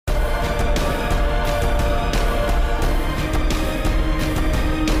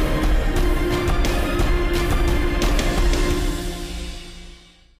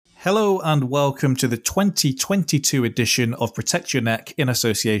Hello and welcome to the 2022 edition of Protect Your Neck in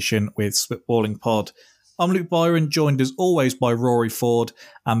association with Spitballing Pod. I'm Luke Byron, joined as always by Rory Ford,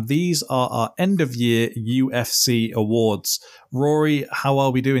 and these are our end-of-year UFC awards. Rory, how are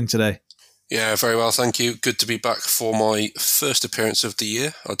we doing today? Yeah, very well, thank you. Good to be back for my first appearance of the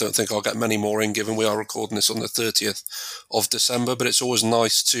year. I don't think I'll get many more in, given we are recording this on the 30th of December, but it's always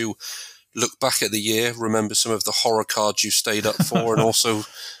nice to look back at the year, remember some of the horror cards you stayed up for, and also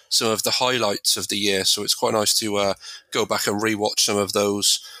some of the highlights of the year. So it's quite nice to go back and rewatch some of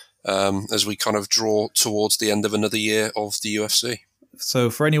those as we kind of draw towards the end of another year of the UFC. So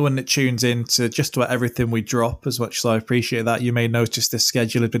for anyone that tunes in to just about everything we drop, as much as I appreciate that, you may notice the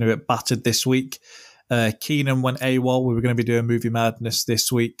schedule has been a bit battered this week. Keenan went AWOL. We were going to be doing Movie Madness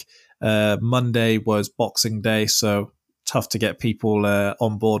this week. Monday was Boxing Day, so tough to get people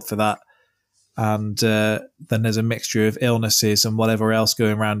on board for that. And then there's a mixture of illnesses and whatever else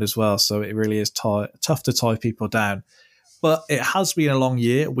going around as well. So it really is tough to tie people down. But it has been a long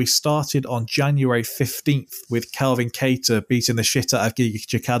year. We started on January 15th with Calvin Kattar beating the shit out of Giga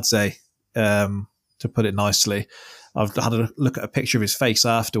Chikadze, to put it nicely. I've had a look at a picture of his face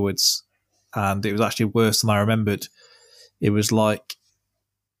afterwards, and it was actually worse than I remembered. It was like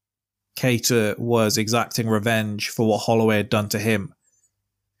Kattar was exacting revenge for what Holloway had done to him.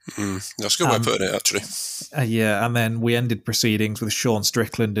 That's a good way of putting it, actually. Yeah, and then we ended proceedings with Sean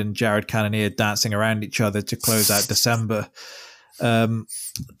Strickland and Jared Cannonier dancing around each other to close out December. To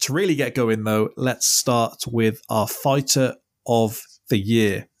really get going, though, let's start with our fighter of the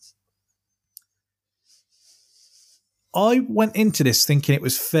year. I went into this thinking it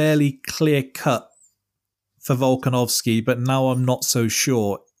was fairly clear-cut for Volkanovski, but now I'm not so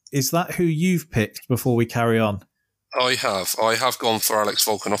sure. Is that who you've picked before we carry on? I have gone for Alex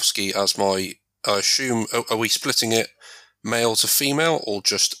Volkanovski as my, I assume, are we splitting it male to female or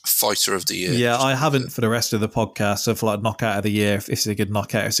just fighter of the year? Yeah, I haven't for the rest of the podcast. So for like knockout of the year, if it's a good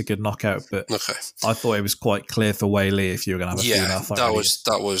knockout, it's a good knockout. But okay. I thought it was quite clear for Weili if you were going to have a female fighter.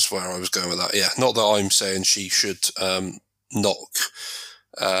 That was where I was going with that. Yeah, not that I'm saying she should knock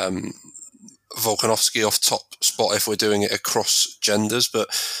Volkanovski off top spot if we're doing it across genders, but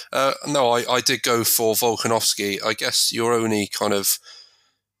no, I did go for Volkanovski. I guess your only kind of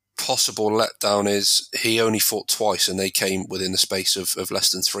possible letdown is he only fought twice and they came within the space of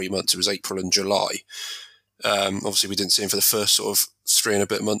less than 3 months. It was April and July. Obviously we didn't see him for the first sort of 3 and a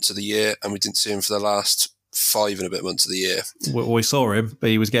bit months of the year, and we didn't see him for the last 5 and a bit months of the year. We saw him, but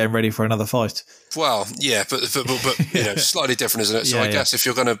he was getting ready for another fight. Well, yeah, but you know, slightly different, isn't it? So I guess if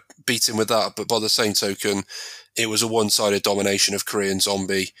you're going to beat him with that, but by the same token, it was a one-sided domination of Korean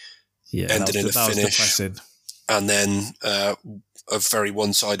Zombie, ended in a finish, and then a very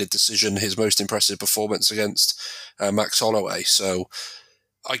one-sided decision, his most impressive performance against Max Holloway. So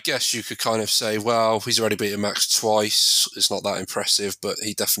I guess you could kind of say, well, he's already beaten Max twice. It's not that impressive, but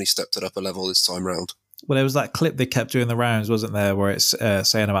he definitely stepped it up a level this time round. Well, there was that clip they kept doing the rounds, wasn't there, where it's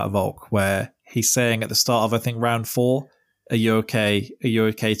saying about Volk, where he's saying at the start of, I think, round 4, are you okay? Are you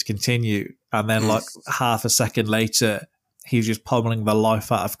okay to continue? And then like half a second later, he's just pummeling the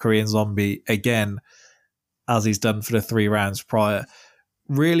life out of Korean Zombie again, as he's done for the 3 rounds prior.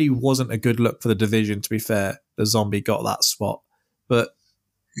 Really wasn't a good look for the division, to be fair. The Zombie got that spot. But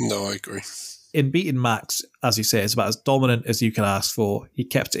no, I agree. In beating Max, as you say, it's about as dominant as you can ask for. He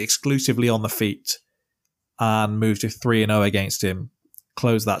kept it exclusively on the feet and moved to 3-0 against him,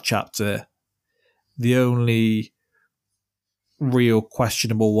 closed that chapter. The only real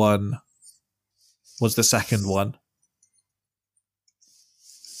questionable one was the second one,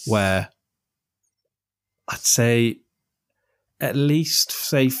 where I'd say at least,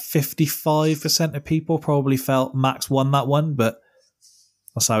 55% of people probably felt Max won that one, but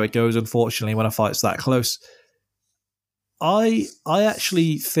that's how it goes, unfortunately, when a fight's that close. I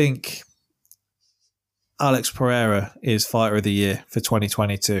actually think Alex Pereira is fighter of the year for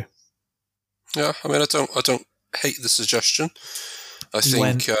 2022. Yeah, I mean, I don't hate the suggestion. I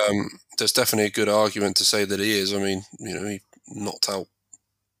think there's definitely a good argument to say that he is. I mean, you know, he knocked out.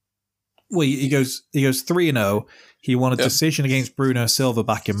 Well, he goes 3-0. He won a decision against Bruno Silva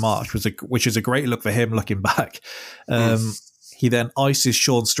back in March, which is a great look for him looking back. He then ices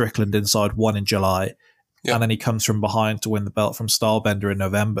Sean Strickland inside 1 in July, and then he comes from behind to win the belt from Stylebender in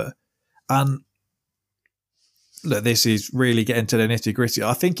November. And look, this is really getting to the nitty-gritty.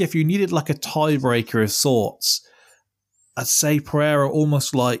 I think if you needed like a tiebreaker of sorts, I'd say Pereira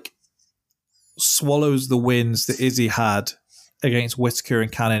almost like swallows the wins that Izzy had against Whittaker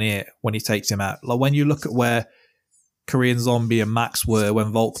and Cannonier when he takes him out. Like when you look at where Korean Zombie and Max were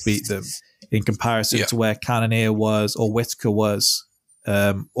when Volk beat them in comparison to where Cannonier was or Whittaker was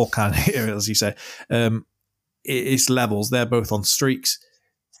or can as you say. It's levels. They're both on streaks.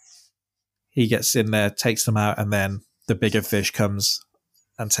 He gets in there, takes them out, and then the bigger fish comes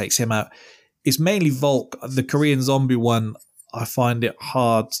and takes him out. It's mainly Volk. The Korean zombie one, I find it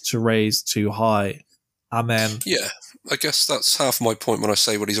hard to raise too high. And then... Yeah, I guess that's half my point when I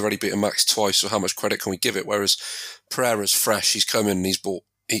say, well, he's already beaten Max twice, so how much credit can we give it? Whereas Pereira's fresh. He's come in and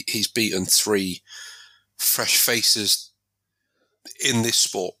he's beaten 3 fresh faces in this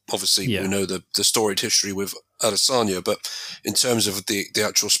sport. Obviously, we know the storied history with Adesanya, but in terms of the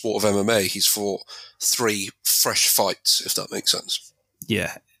actual sport of MMA, he's fought 3 fresh fights, if that makes sense.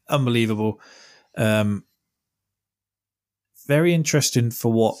 Yeah, unbelievable. Very interesting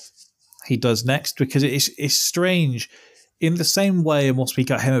for what he does next, because it's strange. In the same way, and we'll speak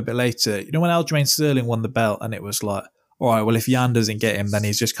about him a bit later, you know, when Aljamain Sterling won the belt and it was like, all right, well, if Yan doesn't get him, then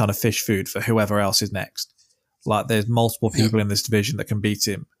he's just kind of fish food for whoever else is next. Like, there's multiple people in this division that can beat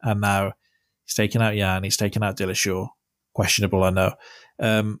him, and now he's taken out Yan, he's taken out Dillashaw. Questionable, I know.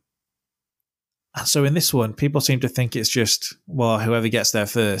 And so in this one, people seem to think it's just, well, whoever gets there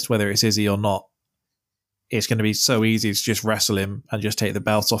first, whether it's Izzy or not, it's going to be so easy to just wrestle him and just take the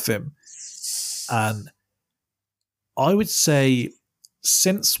belt off him. And I would say,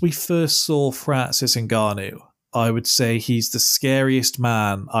 since we first saw Francis Ngannou, I would say he's the scariest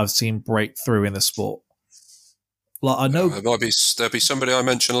man I've seen break through in the sport. Like, I know there'll be somebody I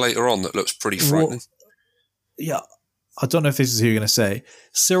mention later on that looks pretty frightening. I don't know if this is who you're going to say.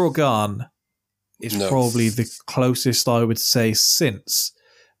 Cyril Gane is probably the closest I would say since.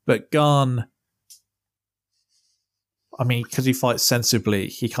 But Gane, I mean, because he fights sensibly,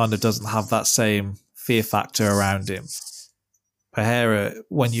 he kind of doesn't have that same fear factor around him. Pereira,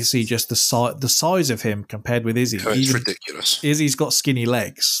 when you see just the size of him compared with Izzy, it's ridiculous. Izzy's got skinny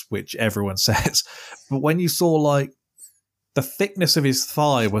legs, which everyone says. But when you saw, like, the thickness of his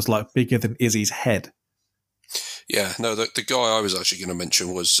thigh was like bigger than Izzy's head. Yeah, no, the guy I was actually going to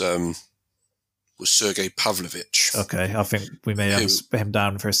mention was Sergey Pavlovich. Okay, I think we may have him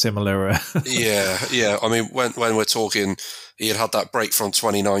down for a similar... Yeah. I mean, when we're talking, he had that break from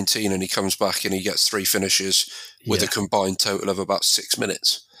 2019 and he comes back and he gets 3 finishes with a combined total of about 6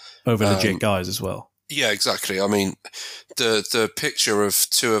 minutes. Over legit guys as well. Yeah, exactly. I mean, the picture of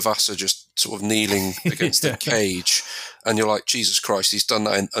Tuivasa just sort of kneeling against the cage, and you're like, Jesus Christ, he's done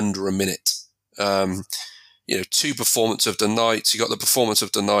that in under a minute. 2 performances of the night. He got the performance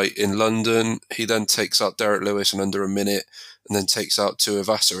of the night in London. He then takes out Derek Lewis in under a minute, and then takes out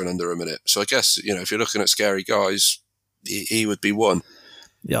Tuivasa in under a minute. So I guess, if you're looking at scary guys, he would be one.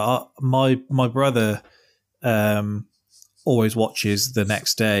 Yeah, my brother always watches the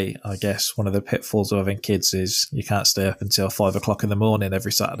next day. I guess one of the pitfalls of having kids is you can't stay up until 5 o'clock in the morning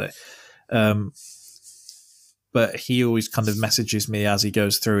every Saturday. But he always kind of messages me as he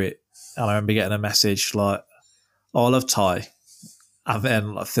goes through it. And I remember getting a message like, oh, I love Ty. And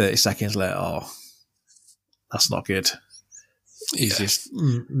then like 30 seconds later, oh, that's not good. He's just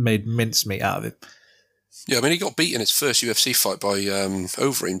made mincemeat out of it. Yeah, I mean, he got beaten his first UFC fight by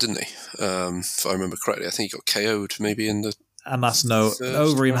Overeem, didn't he? If I remember correctly. I think he got KO'd maybe in the... And that's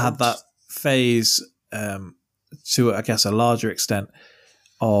Overeem had that phase to, I guess, a larger extent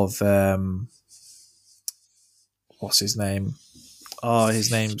of... what's his name? Oh, his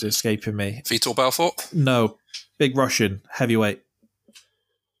name's escaping me. Vitor Belfort? No, big Russian heavyweight.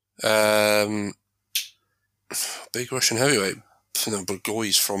 Big Russian heavyweight. No,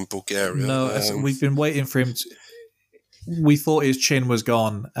 Burgoy's from Bulgaria. No, we've been waiting for him. We thought his chin was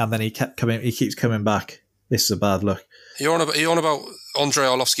gone, and then he keeps coming back. This is a bad look. You're on about Andrei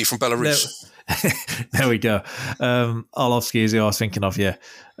Arlovsky from Belarus. There we go. Arlovsky is who I was thinking of. Yeah.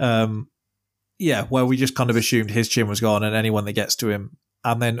 Well, we just kind of assumed his chin was gone, and anyone that gets to him,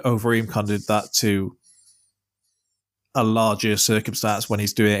 and then Overeem kind of did that to a larger circumstance when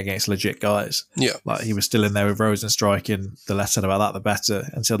he's doing it against legit guys. Yeah. Like, he was still in there with Rosenstrike, and the less said about that, the better,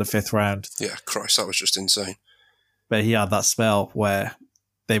 until the 5th round. Yeah, Christ, that was just insane. But he had that spell where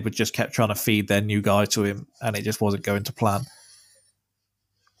they would just kept trying to feed their new guy to him, and it just wasn't going to plan.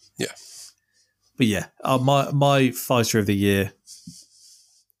 Yeah. But yeah, my fighter of the year,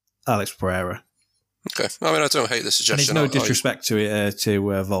 Alex Pereira. Okay. I mean, I don't hate the suggestion. And it's no disrespect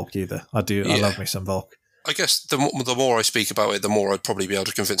to Volk either. I do. Yeah. I love me some Volk. I guess the more I speak about it, the more I'd probably be able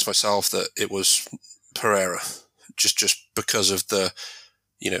to convince myself that it was Pereira, just because of the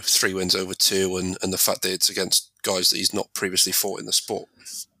 3 wins over 2 and the fact that it's against guys that he's not previously fought in the sport.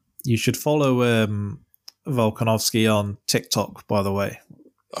 You should follow Volkanovski on TikTok, by the way.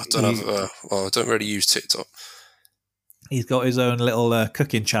 I don't really use TikTok. He's got his own little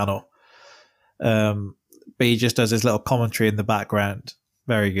cooking channel. but he just does his little commentary in the background.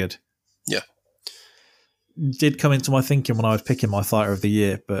 Very good. Yeah. Did come into my thinking when I was picking my fighter of the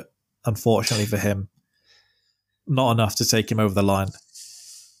year, but unfortunately for him, not enough to take him over the line.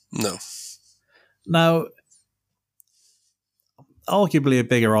 No. Now, arguably a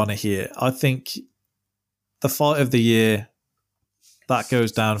bigger honour here. I think the fight of the year, that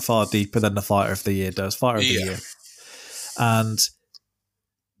goes down far deeper than the fighter of the year does. Fighter of the year. And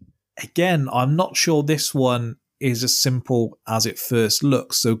again, I'm not sure this one is as simple as it first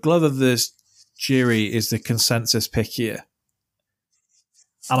looks. So Glover vs. Jiri is the consensus pick here.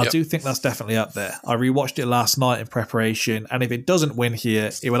 And I do think that's definitely up there. I rewatched it last night in preparation, and if it doesn't win here,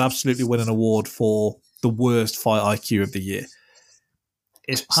 it would absolutely win an award for the worst fight IQ of the year.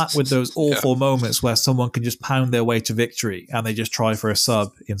 It's packed with those awful moments where someone can just pound their way to victory and they just try for a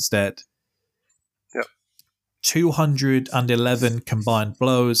sub instead. 211 combined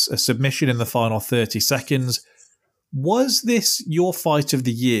blows, a submission in the final 30 seconds. Was this your fight of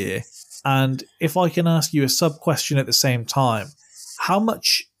the year? And if I can ask you a sub question at the same time, how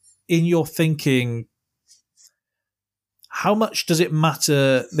much in your thinking, how much does it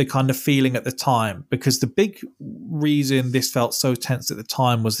matter the kind of feeling at the time? Because the big reason this felt so tense at the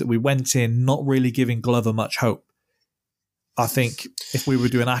time was that we went in not really giving Glover much hope. I think if we were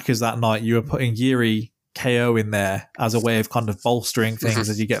doing Akkers that night, you were putting Jiri KO in there as a way of kind of bolstering things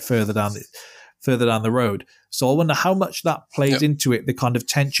as you get further down the road. So I wonder how much that plays into it, the kind of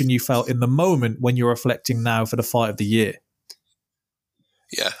tension you felt in the moment when you're reflecting now for the fight of the year.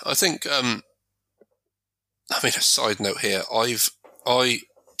 Yeah, I think, a side note here, I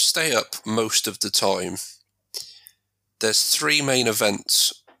stay up most of the time. There's 3 main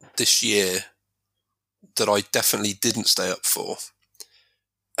events this year that I definitely didn't stay up for.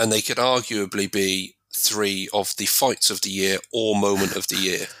 And they could arguably be 3 of the fights of the year or moment of the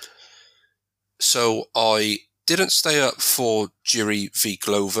year. So I didn't stay up for Jiri v.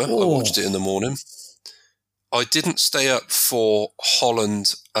 Glover. I watched it in the morning. I didn't stay up for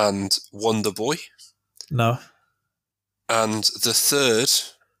Holland and Wonderboy. No. And the third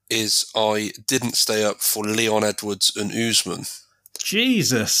is I didn't stay up for Leon Edwards and Usman.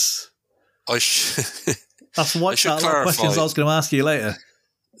 Jesus. That's what questions I was going to ask you later.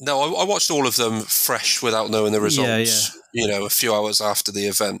 No, I watched all of them fresh without knowing the results, a few hours after the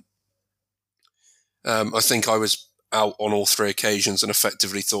event. I think I was out on all 3 occasions and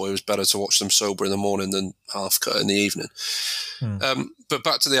effectively thought it was better to watch them sober in the morning than half cut in the evening. But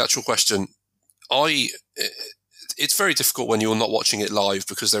back to the actual question, it's very difficult when you're not watching it live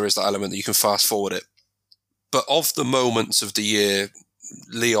because there is that element that you can fast forward it. But of the moments of the year,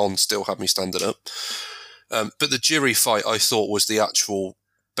 Leon still had me standing up. But the Jiri fight I thought was the actual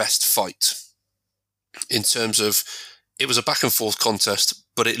best fight in terms of it was a back and forth contest,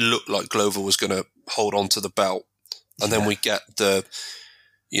 but it looked like Glover was going to hold on to the belt. And then we get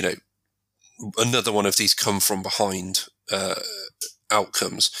another one of these come from behind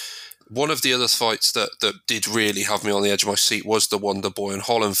outcomes. One of the other fights that did really have me on the edge of my seat was the Wonderboy and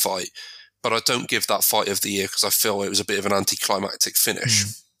Holland fight, but I don't give that fight of the year because I feel it was a bit of an anticlimactic finish.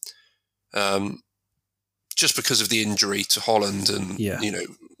 Just because of the injury to Holland and,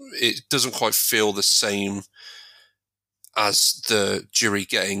 it doesn't quite feel the same as the Jiri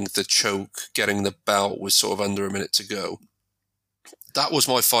getting the choke, getting the belt with sort of under a minute to go. That was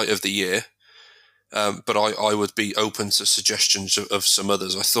my fight of the year. But I would be open to suggestions of some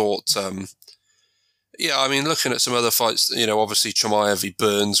others. I thought, looking at some other fights, obviously Chimaev v.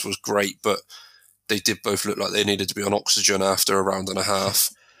 Burns was great, but they did both look like they needed to be on oxygen after a round and a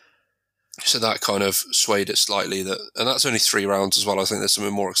half. So that kind of swayed it slightly. And that's only 3 rounds as well. I think there's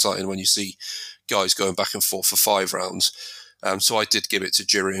something more exciting when you see guys going back and forth for 5 rounds. So I did give it to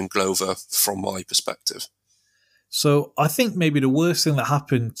Jiri and Glover from my perspective. So I think maybe the worst thing that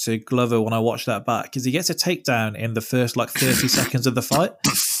happened to Glover when I watched that back is he gets a takedown in the first 30 seconds of the fight.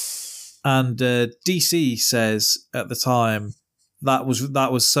 And DC says at the time that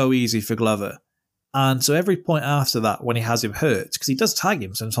was so easy for Glover. And so every point after that, when he has him hurt, because he does tag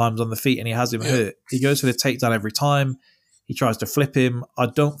him sometimes on the feet and he has him hurt, he goes for the takedown every time. He tries to flip him. I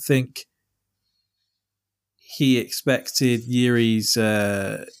don't think he expected Yuri's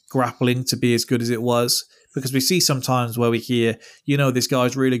grappling to be as good as it was, because we see sometimes where we hear, this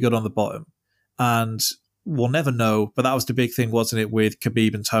guy's really good on the bottom, and we'll never know. But that was the big thing, wasn't it, with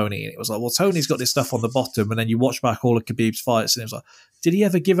Khabib and Tony? And it was like, well, Tony's got this stuff on the bottom, and then you watch back all of Khabib's fights, and it was like, did he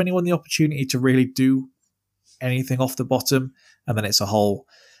ever give anyone the opportunity to really do anything off the bottom? And then it's a whole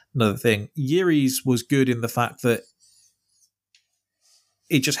another thing. Yuri's was good in the fact that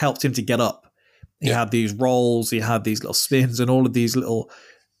it just helped him to get up. He had these rolls, he had these little spins, and all of these little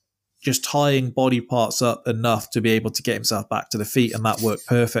just tying body parts up enough to be able to get himself back to the feet, and that worked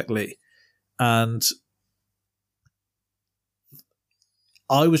perfectly. And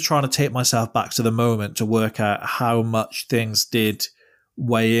I was trying to take myself back to the moment to work out how much things did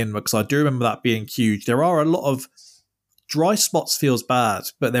weigh in, because I do remember that being huge. There are a lot of dry spots, feels bad,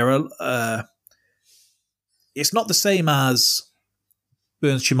 but there are. It's not the same as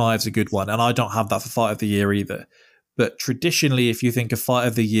Burns Chimaev's a good one, and I don't have that for Fight of the Year either. But traditionally, if you think of Fight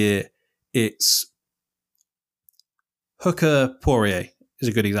of the Year, it's Hooker Poirier is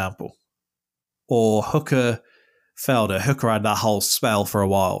a good example, or Hooker Felder. Hooker had that whole spell for a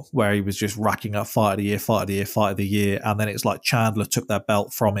while where he was just racking up Fight of the Year, Fight of the Year, Fight of the Year, and then it's like Chandler took that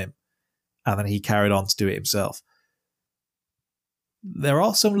belt from him, and then he carried on to do it himself. There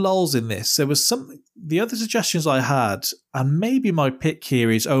are some lulls in this. There was the other suggestions I had, and maybe my pick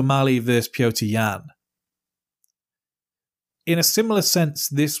here is O'Malley versus Petr Yan. In a similar sense,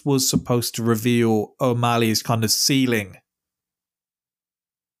 this was supposed to reveal O'Malley's kind of ceiling.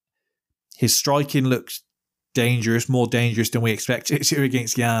 His striking looked dangerous, more dangerous than we expected it to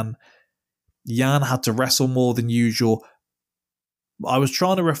against Yan. Yan had to wrestle more than usual. I was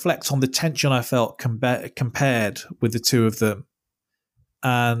trying to reflect on the tension I felt compared with the two of them.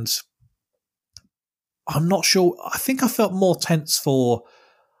 And I'm not sure. I think I felt more tense for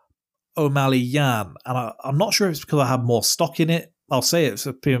O'Malley Yan, and I'm not sure if it's because I had more stock in it. I'll say it's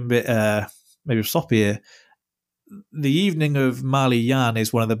a bit maybe sloppy here. The evening of Mali Yan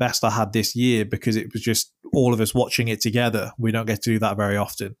is one of the best I had this year because it was just all of us watching it together. We don't get to do that very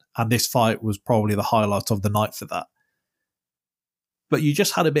often, and this fight was probably the highlight of the night for that. But you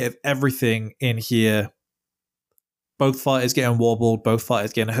just had a bit of everything in here. Both fighters getting wobbled, both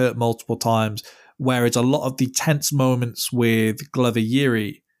fighters getting hurt multiple times, whereas a lot of the tense moments with Glover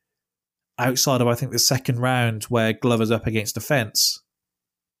Yuri, outside of, I think, the second round where Glover's up against the fence,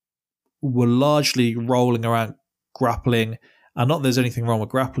 were largely rolling around grappling. And not that there's anything wrong with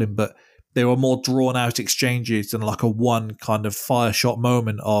grappling, but they were more drawn out exchanges than like a one kind of fire shot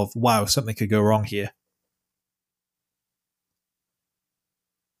moment of, wow, something could go wrong here.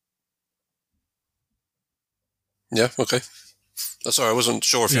 Yeah, okay. Sorry, I wasn't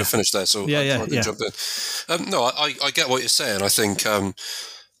sure if you were finished there, so I jump in. No, I get what you're saying. I think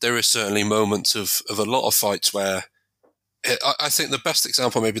there is certainly moments of a lot of fights where I think the best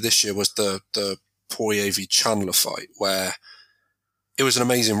example maybe this year was the Poirier v Chandler fight, where it was an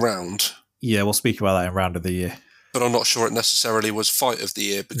amazing round. Yeah, we'll speak about that in round of the year. But I'm not sure it necessarily was fight of the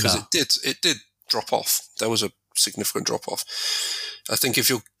year because it did drop off. There was a significant drop off. I think if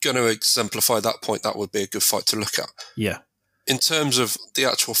you're going to exemplify that point, that would be a good fight to look at. Yeah. In terms of the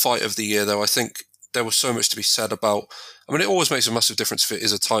actual fight of the year, though, I think there was so much to be said about. I mean, it always makes a massive difference if it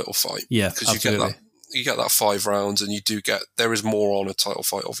is a title fight. Yeah, because you get that 5 rounds, and there is more on a title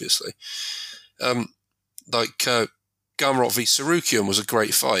fight, obviously. Gamrot v Sarukian was a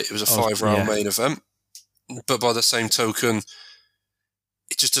great fight. It was a 5-round main event, but by the same token,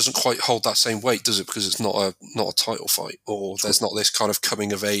 it just doesn't quite hold that same weight, does it? Because it's not a title fight, or there's not this kind of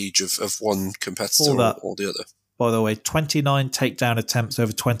coming of age of one competitor or the other. By the way, 29 takedown attempts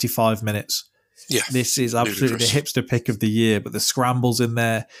over 25 minutes. Yeah, this is absolutely ludicrous. The hipster pick of the year, but the scrambles in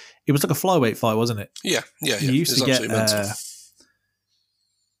there. It was like a flyweight fight, wasn't it? Yeah. You used to get. I'm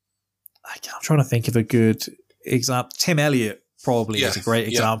trying to think of a good example. Tim Elliott probably is a great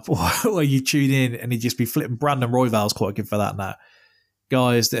example where you tune in and he'd just be flipping. Brandon Royval's quite good for that now.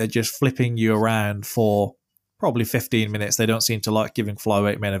 Guys that are just flipping you around for probably 15 minutes. They don't seem to like giving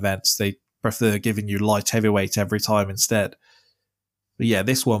flyweight main events. They prefer giving you light heavyweight every time instead. But yeah,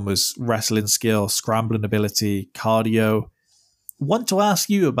 this one was wrestling skill, scrambling ability, cardio. Want to ask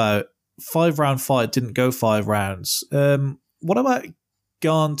you about 5-round fight, didn't go 5 rounds. What about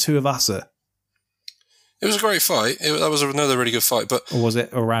Gane Tuivasa? It was a great fight. That was another really good fight. Or was it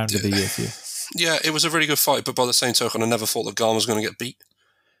a round of the year for you? Yeah, it was a really good fight, but by the same token, I never thought that Gane was going to get beat.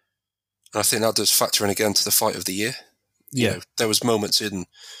 And I think that does factor in again to the fight of the year. You know, there was moments in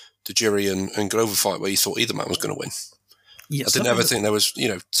the Jury and Glover fight where you thought either man was going to win. Yeah, I didn't ever think there was,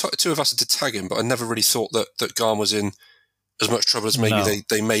 Tuivasa did tag him, but I never really thought that Gane was in as much trouble as maybe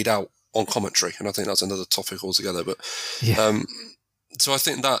they made out on commentary. And I think that's another topic altogether. But so I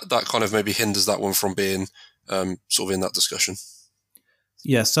think that kind of maybe hinders that one from being sort of in that discussion.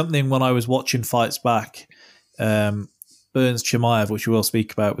 Yeah, something when I was watching fights back, Burns Chimaev, which we will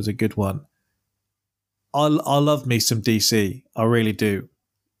speak about, was a good one. I love me some DC. I really do.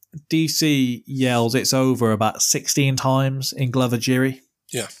 DC yells it's over about 16 times in Glover Jury.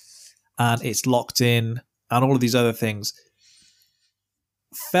 Yeah. And it's locked in and all of these other things.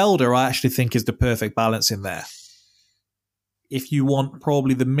 Felder, I actually think, is the perfect balance in there. if you want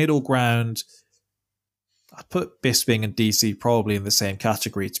probably the middle ground, I'd put Bisping and DC probably in the same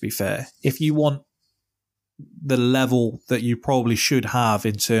category, to be fair. If you want the level that you probably should have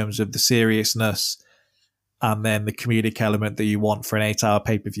in terms of the seriousness and then the comedic element that you want for an 8-hour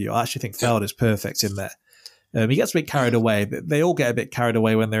pay-per-view, I actually think Felder's perfect in there. He gets a bit carried away. They all get a bit carried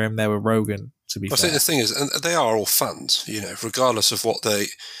away when they're in there with Rogan, to be fair. I think the thing is, and they are all fans, regardless of what the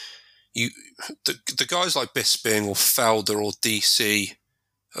guys like Bisping or Felder or DC,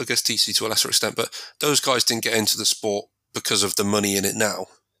 I guess DC to a lesser extent, but those guys didn't get into the sport because of the money in it now.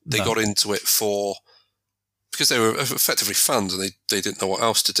 They got into it because they were effectively fans and they didn't know what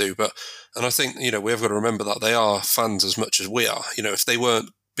else to do. And I think, we've got to remember that they are fans as much as we are. If they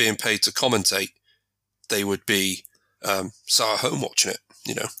weren't being paid to commentate, they would be sat at home watching it,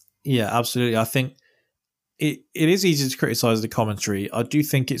 Yeah, absolutely. I think it is easy to criticise the commentary. I do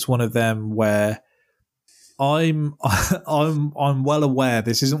think it's one of them where I'm well aware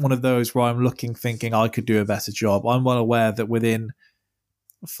this isn't one of those where I'm looking thinking I could do a better job. I'm well aware that within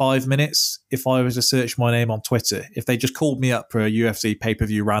 5 minutes, if I was to search my name on Twitter, if they just called me up for a UFC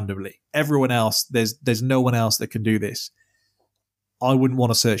pay-per-view randomly, everyone else, there's no one else that can do this. I wouldn't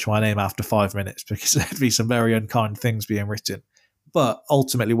want to search my name after 5 minutes because there'd be some very unkind things being written. But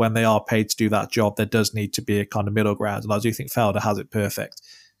ultimately, when they are paid to do that job, there does need to be a kind of middle ground. And I do think Felder has it perfect.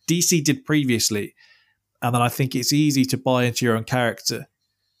 DC did previously. And then I think it's easy to buy into your own character.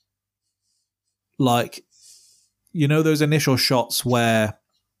 Like, those initial shots where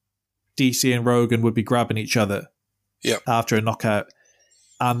DC and Rogan would be grabbing each other after a knockout.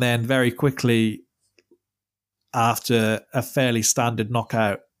 And then very quickly, after a fairly standard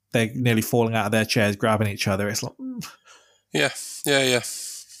knockout, they're nearly falling out of their chairs, grabbing each other. It's like... Yeah.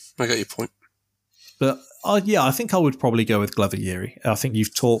 I get your point. But, I think I would probably go with Glover Yuri. I think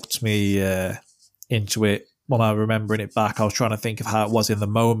you've talked me into it. When I'm remembering it back, I was trying to think of how it was in the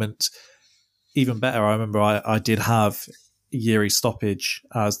moment. Even better, I remember I did have Yuri stoppage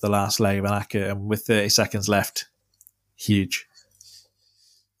as the last leg of an Aka, and with 30 seconds left, huge.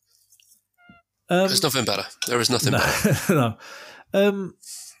 There's nothing better. There is nothing better. No.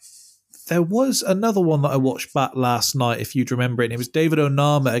 There was another one that I watched back last night, if you'd remember it, and it was David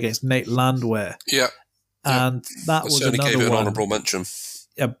Onama against Nate Landwehr. Yeah. And that was another one. Gave it an honourable mention.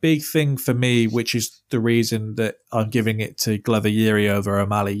 A big thing for me, which is the reason that I'm giving it to Glover Yuri over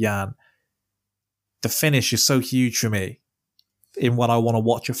O'Malley Yan. The finish is so huge for me. In when I want to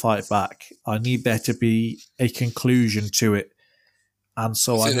watch a fight back, I need there to be a conclusion to it. And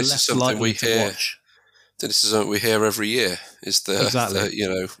so I'm less likely to watch. This is something we hear every year, is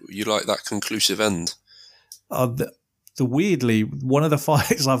you like that conclusive end. The weirdly, one of the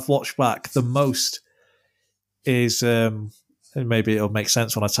fights I've watched back the most is, and maybe it'll make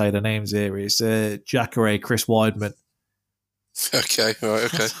sense when I tell you the names here, is Jacare Chris Weidman. Okay, right,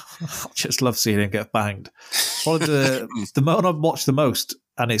 okay. I just love seeing him get banged. One of the moment I've watched the most,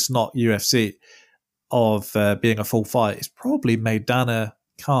 and it's not UFC, of being a full fight, is probably Maidana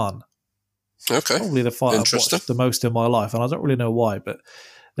Khan. Okay. Probably the fight I've watched the most in my life, and I don't really know why, but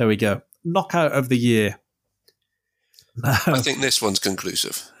there we go. Knockout of the year. I think this one's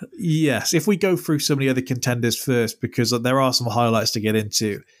conclusive. Yes, if we go through some of the other contenders first, because there are some highlights to get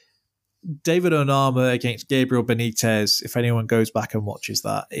into. David Onama against Gabriel Benitez, if anyone goes back and watches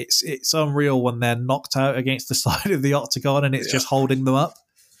that, it's unreal when they're knocked out against the side of the octagon and it's just holding them up.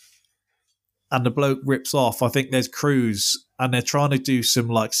 And the bloke rips off. I think there's Cruz, and they're trying to do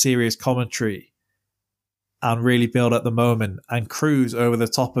some serious commentary and really build up the moment. And Cruz over the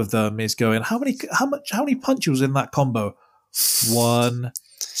top of them is going, how many punches was in that combo? 1,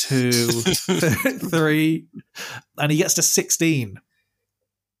 2, 3, and he gets to 16.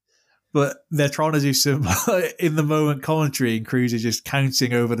 But they're trying to do some in the moment commentary, and Cruz is just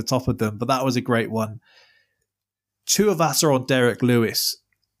counting over the top of them. But that was a great one. Tuivasa on Derek Lewis.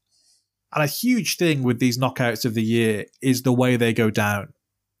 And a huge thing with these knockouts of the year is the way they go down.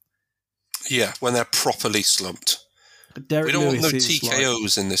 Yeah, when they're properly slumped. We don't want no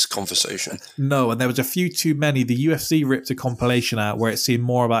TKOs in this conversation. No, and there was a few too many. The UFC ripped a compilation out where it seemed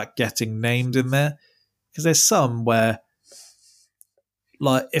more about getting named in there. Because there's some where,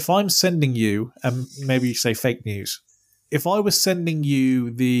 if I'm sending you, and maybe you say fake news, if I was sending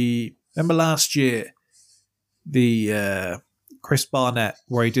you remember last year, the Chris Barnett,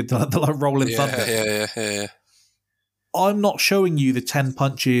 where he did the Rolling Thunder. Yeah. I'm not showing you the 10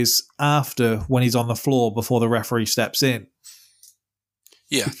 punches after when he's on the floor before the referee steps in.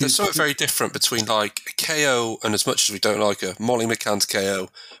 Yeah, there's something very different between a KO and, as much as we don't like her, Molly McCann's KO,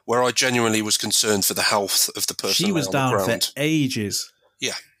 where I genuinely was concerned for the health of the person. She was down for ages.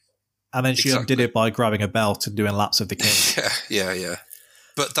 Yeah. And then she undid it by grabbing a belt and doing laps of the king. Yeah.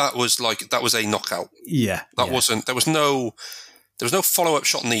 But that was a knockout. Yeah. Wasn't, there was no follow-up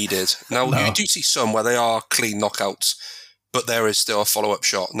shot needed. Now, you do see some where they are clean knockouts, but there is still a follow-up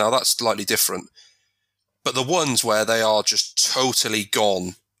shot. Now, that's slightly different. But the ones where they are just totally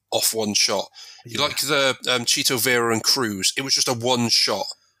gone off one shot, like the Chito Vera and Cruz, it was just a one shot.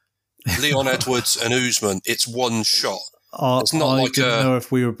 Leon Edwards and Usman, it's one shot. It's not I didn't know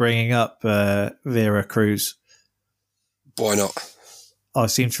if we were bringing up Vera Cruz. Why not? I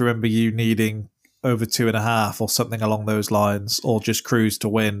seem to remember you needing over 2.5 or something along those lines, or just Cruz to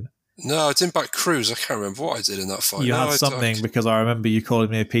win. No, I didn't back Cruz. I can't remember what I did in that fight. You had something because I remember you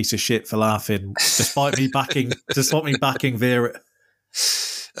calling me a piece of shit for laughing, despite me backing Vera.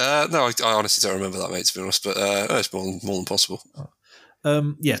 No, I honestly don't remember that, mate. To be honest, but it's more than possible.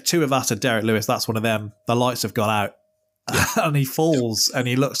 2 of that are Derek Lewis. That's one of them. The lights have gone out. And he falls, and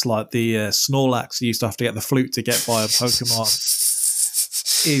he looks like the Snorlax you used to have to get the flute to get by a Pokemon.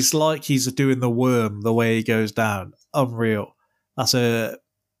 He's like he's doing the worm the way he goes down. Unreal. That's the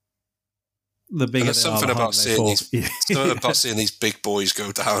big. There's something about seeing these big boys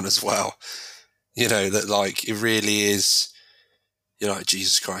go down as well. You know that, like, it really is. You're like,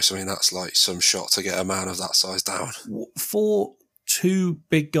 Jesus Christ! I mean, that's like some shot to get a man of that size down. For 2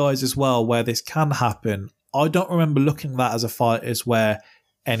 big guys as well, where this can happen. I don't remember looking at that as a fight as where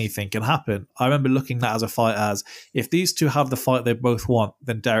anything can happen. I remember looking at that as a fight as, if these 2 have the fight they both want,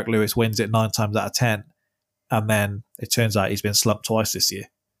 then Derek Lewis wins it 9 times out of 10. And then it turns out he's been slumped twice this year.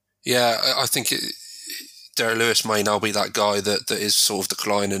 Yeah, I think Derek Lewis may now be that guy that is sort of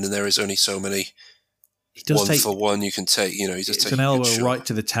declining, and there is only so many for one you can take. You know, he just takes an elbow right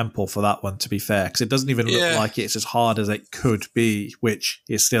to the temple for that one, to be fair, because it doesn't even look like it's as hard as it could be, which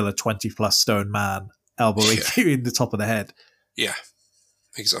is still a 20-plus stone man. Elbowing you in the top of the head. Yeah,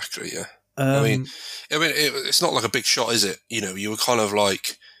 exactly. Yeah, I mean, it's not like a big shot, is it? You know, you were kind of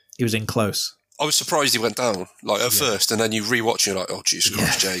like he was in close. I was surprised he went down like at first, and then you rewatch, you're like, oh Jesus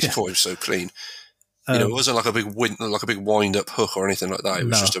Christ, Jay, he caught him so clean. You know, it wasn't like a big wind up hook or anything like that. It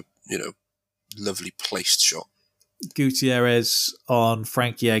was just a lovely placed shot. Gutierrez on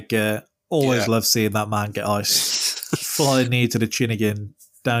Frankie Edgar. Always love seeing that man get iced. Flying knee to the chin again.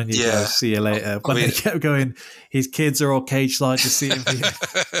 Down you go, see you later. When they kept going, his kids are all cage-side to see him.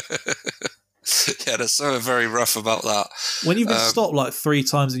 Yeah, there's something very rough about that. When you've been stopped like 3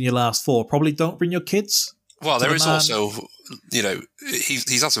 times in your last 4, probably don't bring your kids. Well, there is also, you know,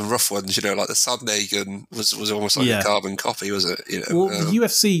 he's had some rough ones, you know, like the Sandhagen was almost like a carbon copy, was it? You know, well, the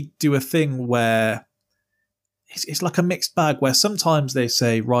UFC do a thing where it's like a mixed bag, where sometimes they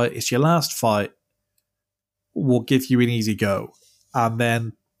say, right, it's your last fight, we'll give you an easy go. And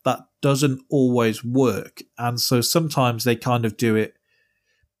then that doesn't always work. And so sometimes they kind of do it.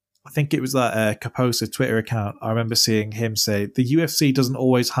 I think it was that Kaposa Twitter account. I remember seeing him say, the UFC doesn't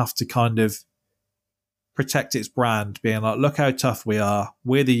always have to kind of protect its brand, being like, look how tough we are.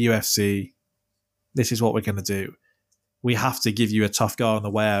 We're the UFC. This is what we're going to do. We have to give you a tough guy on the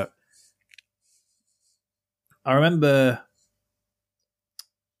way out. I remember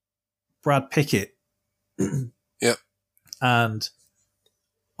Brad Pickett. Yep. And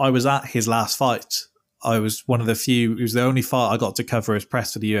I was at his last fight. I was one of the few. It was the only fight I got to cover as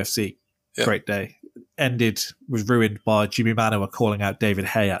press for the UFC. Yep. Great day. Was ruined by Jimmy Manuwa calling out David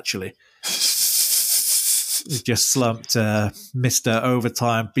Haye, actually. Just slumped Mr.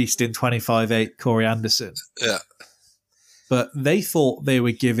 Overtime, beast in 25-8, Corey Anderson. Yeah. But they thought they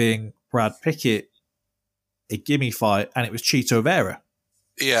were giving Brad Pickett a gimme fight, and it was Chito Vera.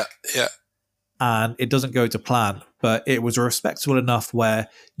 Yeah. And it doesn't go to plan, but it was respectable enough where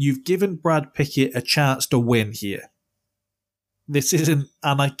you've given Brad Pickett a chance to win here. This isn't,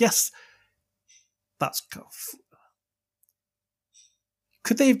 and I guess that's...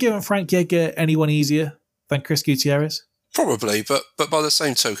 Could they have given Frank Edgar anyone easier than Chris Gutierrez? Probably, but by the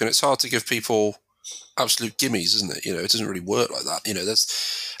same token, it's hard to give people absolute gimmies, isn't it? You know, it doesn't really work like that. You know,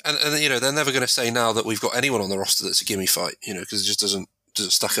 and you know, they're never going to say now that we've got anyone on the roster that's a gimme fight. You know, because it just doesn't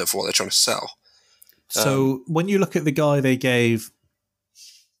stack up for what they're trying to sell. So when you look at the guy they gave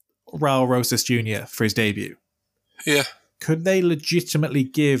Raul Rosas Jr. for his debut, could they legitimately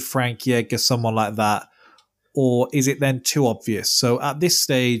give Frankie Edgar someone like that, or is it then too obvious? So at this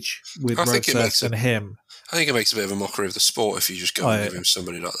stage with Rosas and him, I think it makes a bit of a mockery of the sport if you just go and give him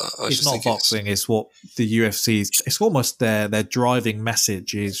somebody like that. It's not boxing; it's what the UFC is. It's almost their driving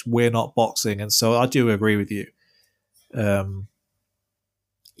message is we're not boxing, and so I do agree with you.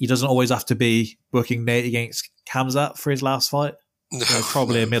 He doesn't always have to be booking Nate against Khamzat for his last fight. There's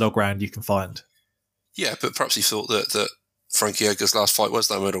probably a middle ground you can find. Yeah, but perhaps he thought that Frankie Edgar's last fight was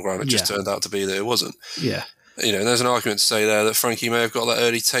that middle ground. It just turned out to be that it wasn't. Yeah. There's an argument to say there that Frankie may have got that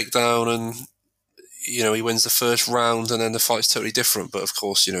early takedown and, he wins the first round and then the fight's totally different. But of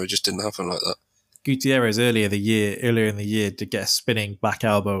course, it just didn't happen like that. Gutierrez earlier in the year did get a spinning back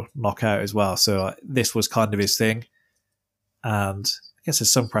elbow knockout as well. So this was kind of his thing. And I guess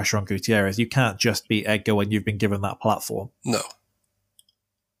there's some pressure on Gutierrez. You can't just beat Edgar when you've been given that platform. No.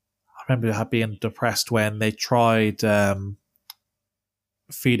 I remember being depressed when they tried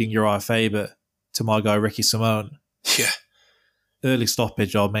feeding Uriah Faber to my guy Ricky Simone. Yeah. Early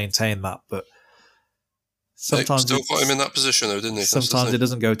stoppage, I'll maintain that, but sometimes they still got him in that position though, didn't they? Sometimes it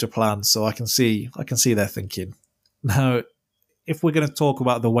doesn't go to plan, so I can see their thinking. Now, if we're going to talk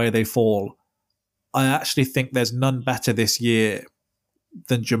about the way they fall, I actually think there's none better this year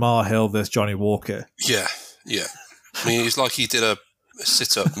than Jamahal Hill versus Johnny Walker. Yeah. I mean, it's like he did a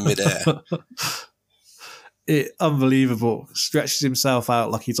sit-up mid-air. Unbelievable. Stretches himself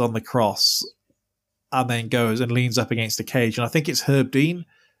out like he's on the cross and then goes and leans up against the cage. And I think it's Herb Dean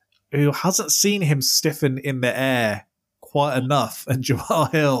who hasn't seen him stiffen in the air quite enough. And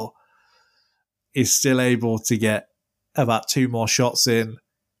Jamahal Hill is still able to get about 2 more shots in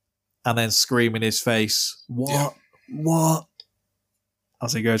and then scream in his face, what?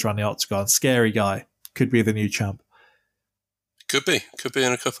 As he goes around the octagon. Scary guy. Could be the new champ. Could be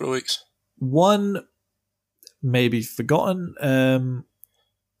in a couple of weeks. One maybe forgotten,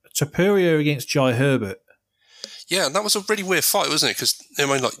 Topuria against Jai Herbert. Yeah, and that was a really weird fight, wasn't it? Because you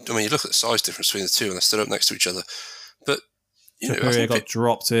look at the size difference between the two, and they stood up next to each other. But Topuria got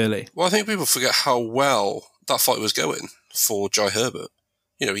dropped early. Well, I think people forget how well that fight was going for Jai Herbert.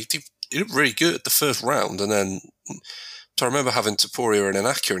 He looked really good the first round, and then so I remember having Topuria and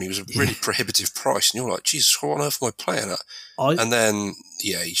Anaka, and he was a really prohibitive price, and you're like, Jesus, what on earth am I playing at? And then,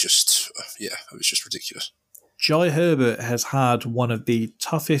 it was just ridiculous. Jai Herbert has had one of the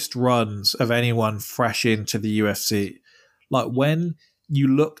toughest runs of anyone fresh into the UFC. Like, when you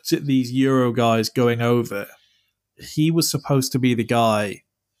looked at these Euro guys going over, he was supposed to be the guy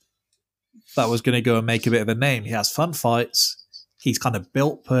that was going to go and make a bit of a name. He has fun fights. He's kind of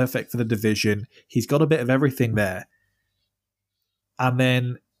built perfect for the division. He's got a bit of everything there. And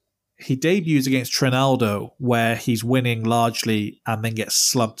then he debuts against Trinaldo, where he's winning largely and then gets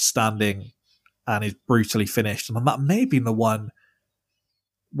slumped standing and is brutally finished. And that may have been the one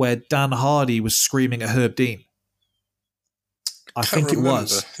where Dan Hardy was screaming at Herb Dean. I think it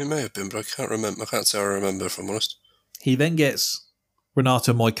was. It may have been, but I can't remember. I can't say I remember, if I'm honest. He then gets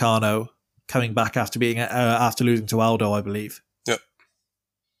Renato Moicano coming back after losing to Aldo, I believe. Yep.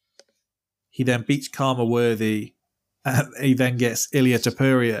 He then beats Karma Worthy. And he then gets Ilia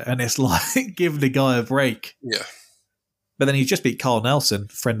Topuria, and it's like, give the guy a break. Yeah. But then he just beat Carl Nelson,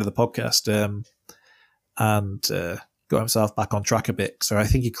 friend of the podcast, and got himself back on track a bit. So I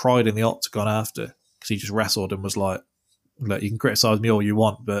think he cried in the octagon after, because he just wrestled and was like, look, you can criticise me all you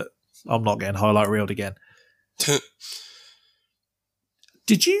want, but I'm not getting highlight reeled again.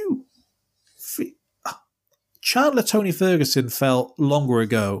 Did you... Chandler Tony Ferguson felt longer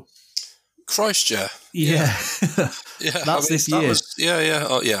ago. Christ, yeah. Yeah. Yeah. That's this year.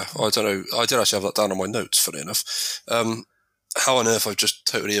 I don't know. I did actually have that down on my notes, funny enough. How on earth I've just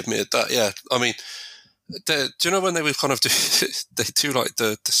totally admitted that? Yeah. I mean, do you know when they would kind of they do like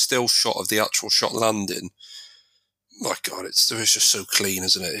the still shot of the actual shot landing? My God, it's just so clean,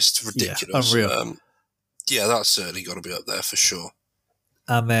 isn't it? It's ridiculous. Yeah, unreal. That's certainly got to be up there for sure.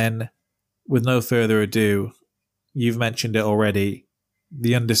 And then, with no further ado, you've mentioned it already,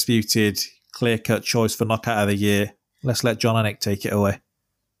 the undisputed, clear-cut choice for knockout of the year. Let's let Jon Anik take it away.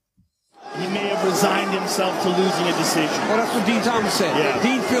 He may have resigned himself to losing a decision. Well, that's what Dean Thomas said. Yeah.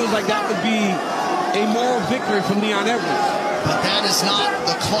 Dean feels like that would be a moral victory from Leon Edwards. But that is not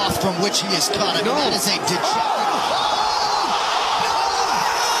the cloth from which he is cut. I mean, that is a degenerate.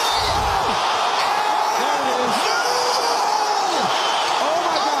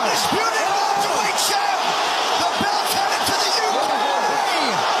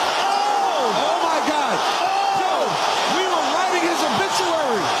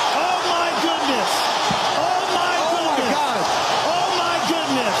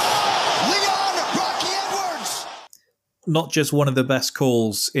 Not just one of the best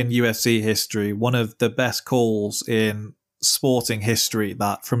calls in UFC history, one of the best calls in sporting history,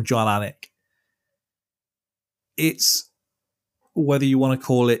 that from Jon Anik. It's, whether you want to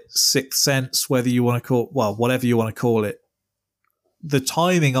call it sixth sense, whether you want to call, well, whatever you want to call it, the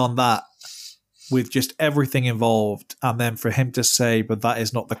timing on that, with just everything involved, and then for him to say, but that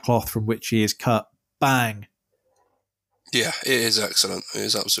is not the cloth from which he is cut, bang. Yeah, it is excellent. It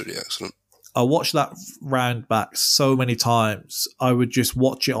is absolutely excellent. I watched that round back so many times. I would just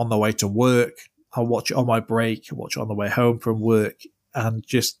watch it on the way to work. I'll watch it on my break, watch it on the way home from work. And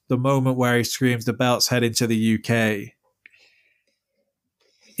just the moment where he screams the belt's heading to the UK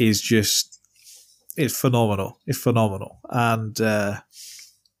is phenomenal. It's phenomenal. And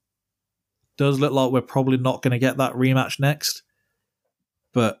does look like we're probably not going to get that rematch next.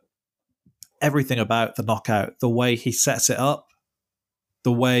 But everything about the knockout, the way he sets it up,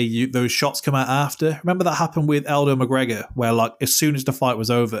 the way those shots come out after. Remember that happened with Aldo McGregor, where like as soon as the fight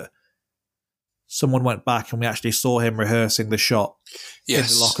was over, someone went back and we actually saw him rehearsing the shot in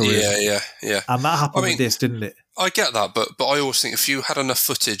the locker room. Yeah. And that happened with this, didn't it? I get that, but I always think if you had enough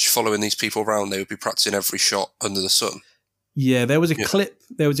footage following these people around, they would be practicing every shot under the sun. Yeah, there was a clip.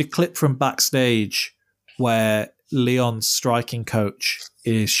 There was a clip from backstage where Leon's striking coach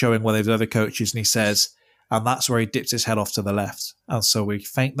is showing one of the other coaches, and he says, and that's where he dips his head off to the left. And so we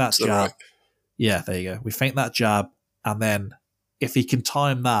feint that jab. Right? Yeah, there you go. We feint that jab, and then if he can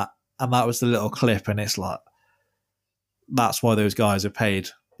time that, and that was the little clip, and it's like, that's why those guys are paid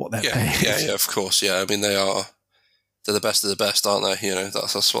what they're paid. Yeah, of course. Yeah, I mean, they're the best of the best, aren't they? You know,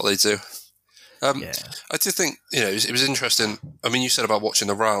 that's what they do. I did think, it was interesting. I mean, you said about watching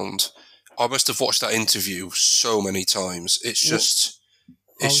the round. I must have watched that interview so many times. It's just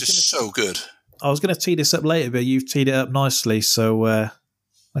so good. I was going to tee this up later, but you've teed it up nicely. So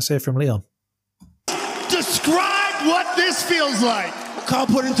let's hear from Leon. Describe what this feels like. I can't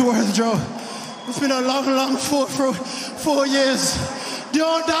put into words, Joe. It's been a long 4 years. The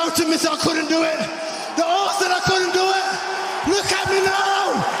old doubt to me said I couldn't do it. The old said I couldn't do it. Look at me now.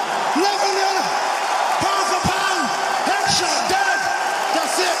 Living in pound for pound. Headshot, dead.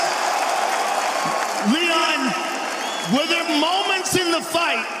 That's it. Leon, were there moments in the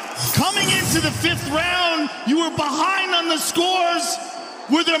fight, coming into the 5th round, you were behind on the scores.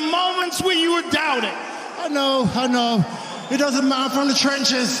 Were there moments where you were doubting? I know. It doesn't matter. I'm from the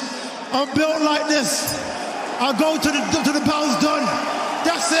trenches. I'm built like this. I go to the bell's done.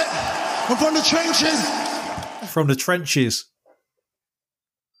 That's it. I'm from the trenches. From the trenches.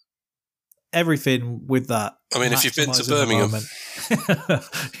 Everything with that. I mean, if you've been to Birmingham.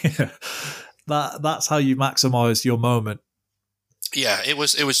 That's how you maximise your moment. Yeah, it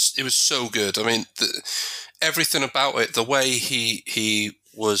was so good. I mean, everything about it, the way he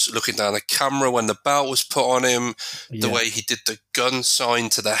was looking down the camera when the belt was put on him, the way he did the gun sign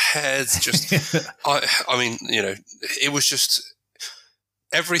to the head, just, I mean, it was just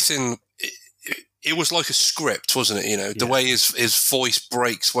everything. It was like a script, wasn't it? The way his voice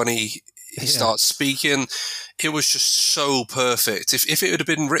breaks when he starts speaking, it was just so perfect. If it had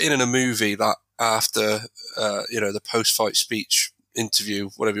been written in a movie that after, the post-fight speech interview,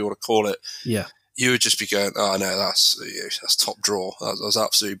 whatever you want to call it, you would just be going, oh no, that's top draw. That was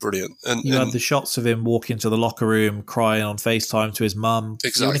absolutely brilliant. And you had the shots of him walking to the locker room, crying on FaceTime to his mum.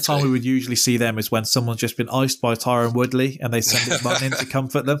 Exactly. The only time we would usually see them is when someone's just been iced by Tyron Woodley and they send his mum in to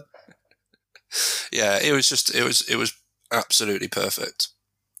comfort them. Yeah, it was absolutely perfect.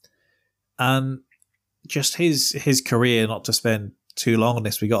 And just his career, not to spend too long on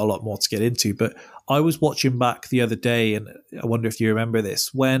this, we got a lot more to get into, but I was watching back the other day, and I wonder if you remember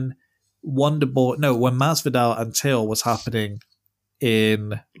this, when Masvidal and Till was happening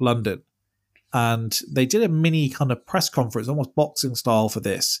in London, and they did a mini kind of press conference, almost boxing style for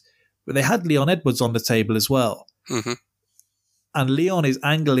this, but they had Leon Edwards on the table as well. Mm-hmm. And Leon is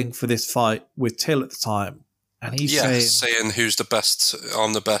angling for this fight with Till at the time. And he's saying who's the best,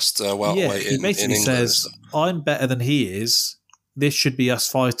 I'm the best welterweight in England. He basically says, I'm better than he is. This should be us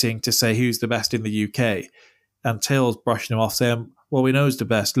fighting to say who's the best in the UK. And Till's brushing him off, saying, well, we know who's the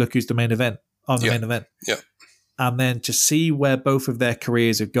best. Look who's the main event. I'm the main event. Yeah. And then to see where both of their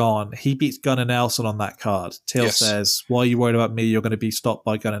careers have gone, he beats Gunnar Nelson on that card. Till says, why are you worried about me? You're going to be stopped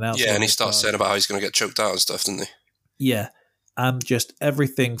by Gunnar Nelson. Yeah, and he starts saying about how he's going to get choked out and stuff, doesn't he? Yeah. And just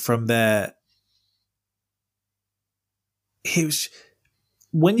everything from there. He was,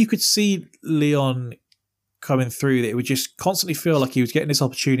 when you could see Leon coming through, it would just constantly feel like he was getting this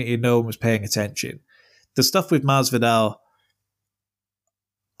opportunity and no one was paying attention. The stuff with Masvidal,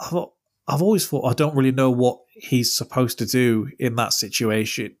 I've always thought I don't really know what he's supposed to do in that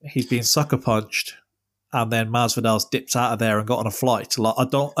situation. He's being sucker punched, and then Masvidal's dipped out of there and got on a flight. Like, I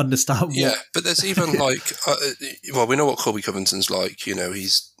don't understand. Yeah, but there's even like, we know what Colby Covington's like.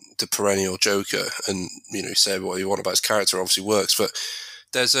 He's the perennial joker, and say what you want about his character obviously works. But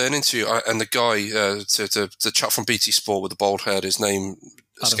there's an interview, and the guy, the chap from BT Sport with the bald head, his name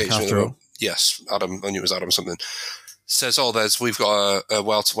escapes me. Yes, Adam. I knew it was Adam something. says, we've got a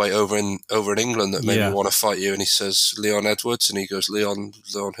welterweight over in England that maybe want to fight you. And he says, Leon Edwards. And he goes, Leon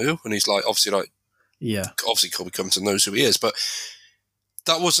who? And he's like, obviously Colby Covington knows who he is. But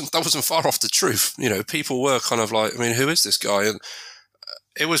that wasn't far off the truth. You know, people were kind of like, I mean, who is this guy? And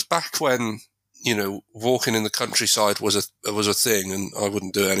it was back when, you know, walking in the countryside was a thing, and I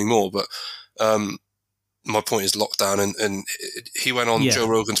wouldn't do it anymore. But my point is lockdown, and he went on Joe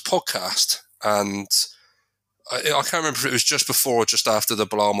Rogan's podcast, and I can't remember if it was just before or just after the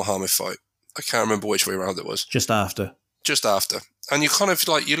Bilal Muhammad fight. I can't remember which way around it was. Just after. And you kind of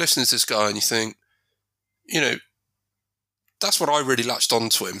like, you listen to this guy and you think, you know, that's what I really latched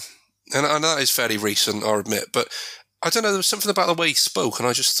onto him. And that is fairly recent, I admit. But I don't know, there was something about the way he spoke, and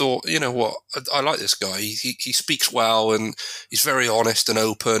I just thought, you know what, I like this guy. He speaks well, and he's very honest and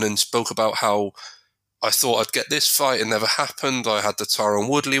open, and spoke about how I thought I'd get this fight, it never happened. I had the Tyron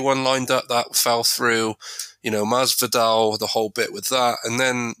Woodley one lined up, that fell through. You know, Masvidal, the whole bit with that. And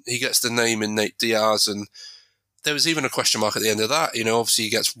then he gets the name in Nate Diaz, and there was even a question mark at the end of that. You know, obviously he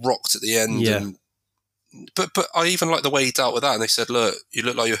gets rocked at the end. Yeah. And, but I even like the way he dealt with that. And they said, look, you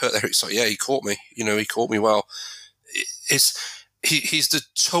look like you're hurt there. It's like, yeah, he caught me. You know, he caught me well. He's the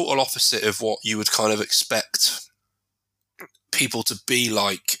total opposite of what you would kind of expect people to be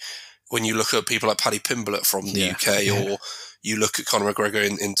like when you look at people like Paddy Pimblett from the UK, or you look at Conor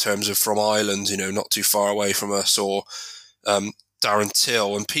McGregor in terms of from Ireland, you know, not too far away from us, or Darren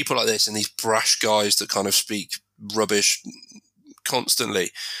Till, and people like this, and these brash guys that kind of speak rubbish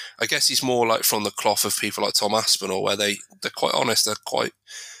constantly. I guess he's more like from the cloth of people like Tom Aspinall, where they're quite honest,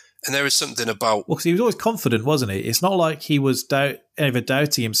 and there is something about... Well, because he was always confident, wasn't he? It's not like he was ever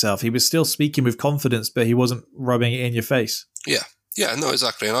doubting himself. He was still speaking with confidence, but he wasn't rubbing it in your face. Yeah, no,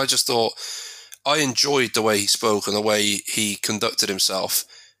 exactly. And I just thought, I enjoyed the way he spoke and the way he conducted himself,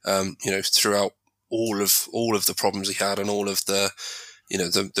 you know, throughout all of the problems he had, and all of the, you know,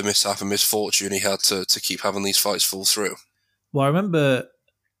 the mishap and misfortune he had to keep having these fights fall through. Well, I remember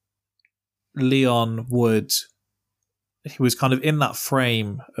Leon Wood, he was kind of in that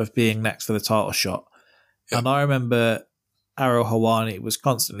frame of being next for the title shot. Yep. And I remember Ariel Helwani was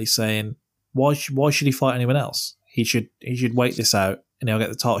constantly saying, why should he fight anyone else? He should wait this out and he'll get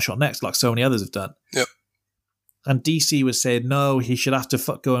the title shot next, like so many others have done. Yep. And DC was saying, no, he should have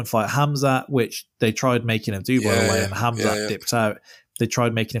to go and fight Hamzat, which they tried making him do, by the way, and Hamzat dipped out. They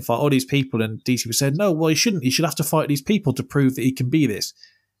tried making him fight all these people, and DC was saying, no, well, he shouldn't. He should have to fight these people to prove that he can be this.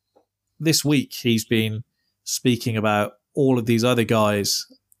 This week, he's been speaking about all of these other guys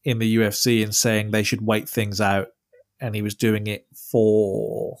in the UFC and saying they should wait things out, and he was doing it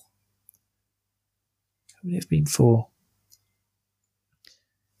for... Who would it have been for?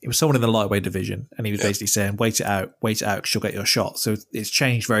 It was someone in the lightweight division, and he was basically saying, wait it out, because you'll get your shot. So it's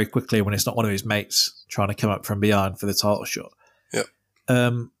changed very quickly when it's not one of his mates trying to come up from behind for the title shot. Yeah.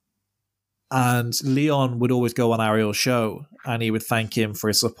 And Leon would always go on Ariel's show, and he would thank him for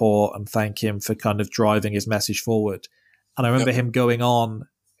his support and thank him for kind of driving his message forward. And I remember him going on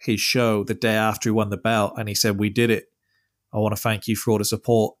his show the day after he won the belt, and he said, we did it. I want to thank you for all the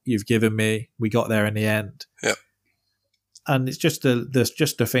support you've given me. We got there in the end. Yeah. And it's just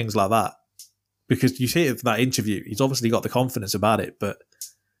the things like that. Because you see it from that interview, he's obviously got the confidence about it, but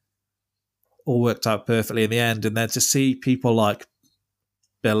all worked out perfectly in the end. And then to see people like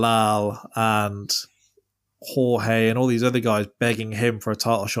Bilal and Jorge and all these other guys begging him for a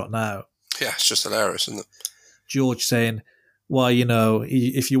title shot now. Yeah, it's just hilarious, isn't it? George saying, well, you know,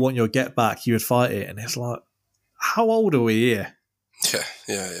 if you want your get back, you would fight it. And it's like, how old are we here?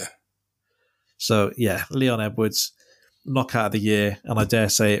 Yeah. So, yeah, Leon Edwards, knockout of the year. And I dare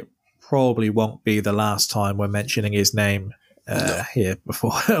say it probably won't be the last time we're mentioning his name here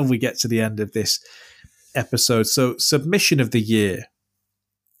before we get to the end of this episode. So, submission of the year.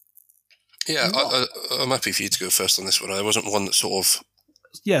 Yeah, I'm happy for you to go first on this one. I wasn't one that sort of...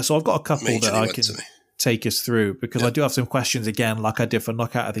 Yeah, so I've got a couple that I can take us through, because I do have some questions again, like I did for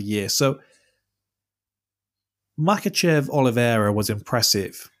knockout of the year. So, Makhachev Oliveira was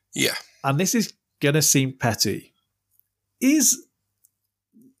impressive. Yeah. And this is going to seem petty. Is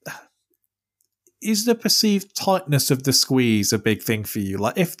the perceived tightness of the squeeze a big thing for you?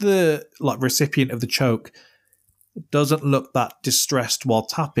 Like, if the recipient of the choke doesn't look that distressed while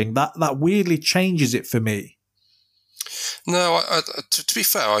tapping, that weirdly changes it for me. No, to be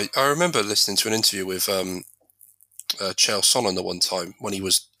fair, I remember listening to an interview with Chael Sonnen the one time when he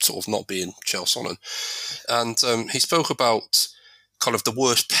was sort of not being Chael Sonnen. And he spoke about kind of the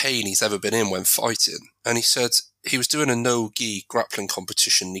worst pain he's ever been in when fighting. And he said he was doing a no-gi grappling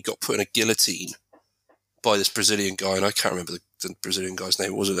competition and he got put in a guillotine by this Brazilian guy. And I can't remember the Brazilian guy's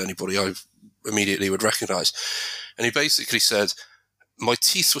name. It wasn't anybody I immediately would recognise. And he basically said, my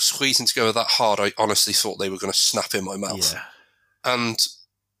teeth were squeezing together that hard, I honestly thought they were going to snap in my mouth. Yeah. And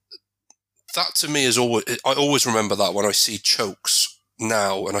that to me is always, I always remember that when I see chokes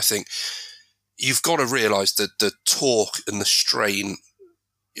now, and I think you've got to realise that the torque and the strain,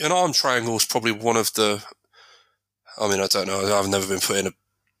 an arm triangle is probably one of the, I mean, I don't know, I've never been put in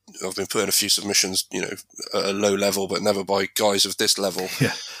I've been put in a few submissions, you know, at a low level, but never by guys of this level.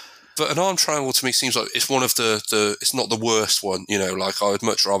 Yeah. But an arm triangle to me seems like it's one of the it's not the worst one, you know, like I would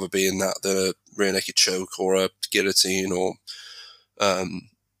much rather be in that than a rear naked choke or a guillotine or, you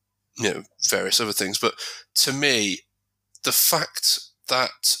know, various other things. But to me, the fact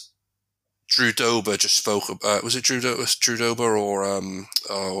that Drew Dober just spoke about, was it Drew Dober or,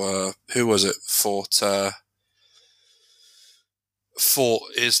 who was it, fought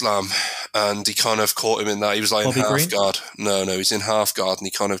Islam, and he kind of caught him in that. He was like Bobby in half Green? Guard. No, he's in half guard, and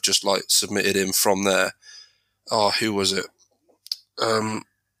he kind of just like submitted him from there. Oh, who was it?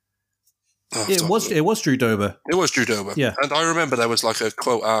 It was Drew Dober. It was Drew Dober. Yeah. And I remember there was like a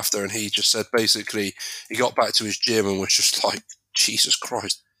quote after, and he just said basically he got back to his gym and was just like, Jesus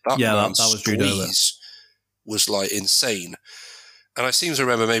Christ, that was Drew Dober. Was like insane. And I seem to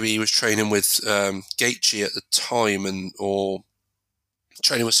remember maybe he was training with Gaethje at the time, or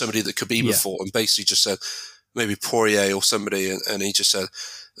training with somebody that Khabib fought, and basically just said, maybe Poirier or somebody, and he just said,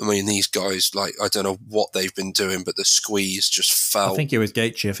 I mean, these guys, like, I don't know what they've been doing, but the squeeze just fell. I think it was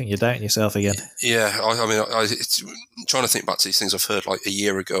Gaethje. I think you're doubting yourself again. Yeah, I mean, it's trying to think back to these things I've heard like a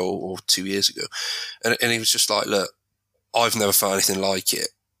year ago or 2 years ago, and he was just like, look, I've never found anything like it.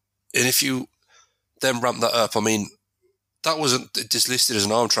 And if you then ramp that up, I mean, that wasn't just listed as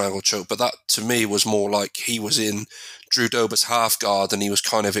an arm triangle choke, but that to me was more like he was in Drew Dober's half guard, and he was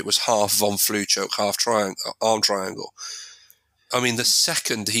it was half Von Flue choke, half arm triangle. I mean, the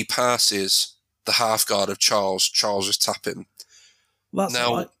second he passes the half guard of Charles is tapping.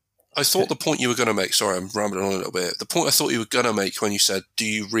 I thought the point you were going to make, sorry, I'm rambling on a little bit. The point I thought you were going to make when you said, do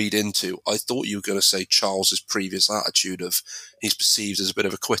you read into, I thought you were going to say Charles's previous attitude of he's perceived as a bit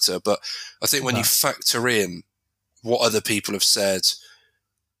of a quitter. But I think when you factor in what other people have said,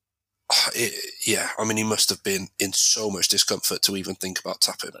 I mean, he must have been in so much discomfort to even think about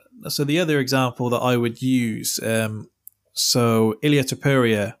tapping. So the other example that I would use, so Ilia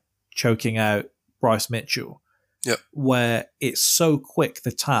Topuria choking out Bryce Mitchell, where it's so quick,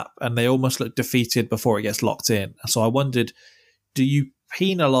 the tap, and they almost look defeated before it gets locked in. So I wondered, do you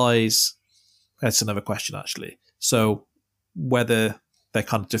penalise, that's another question actually, so whether they're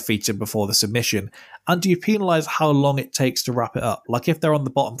kind of defeated before the submission, and do you penalise how long it takes to wrap it up? Like if they're on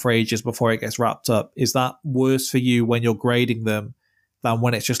the bottom for ages before it gets wrapped up, is that worse for you when you're grading them than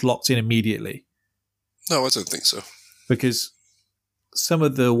when it's just locked in immediately? No, I don't think so. Because some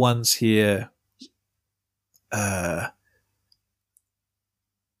of the ones here,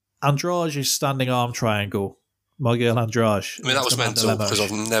 Andrade's standing arm triangle, Miguel Andrade. I mean, that was mental because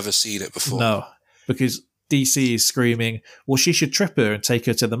I've never seen it before. No, because DC is screaming, well, she should trip her and take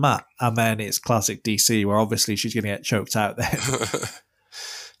her to the mat. And then it's classic DC, where obviously she's going to get choked out there.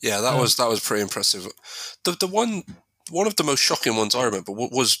 Yeah, that was pretty impressive. The one of the most shocking ones I remember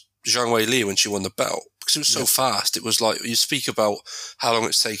was Zhang Weili when she won the belt, because it was so fast. It was like, you speak about how long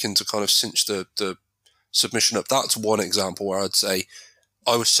it's taken to kind of cinch the submission up. That's one example where I'd say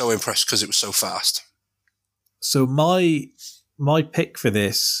I was so impressed because it was so fast. So my pick for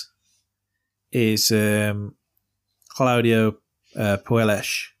this is Claudio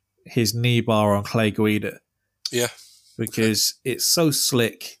Puelles, his knee bar on Clay Guida. Yeah. Because it's so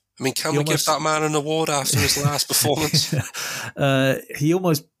slick. I mean, can we give that man an award after his last performance? He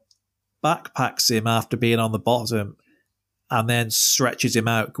almost backpacks him after being on the bottom and then stretches him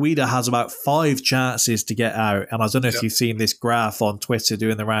out. Guida has about 5 chances to get out. And I don't know if you've seen this graph on Twitter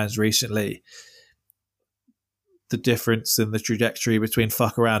doing the rounds recently. The difference in the trajectory between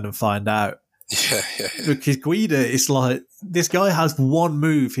fuck around and find out. Yeah. Because Guida is like, this guy has one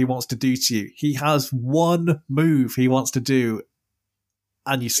move he wants to do to you. He has one move he wants to do.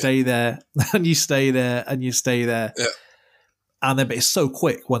 And you stay there, and you stay there, and you stay there. Yeah. And then, but it's so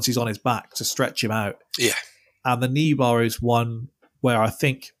quick once he's on his back to stretch him out. Yeah. And the knee bar is one where I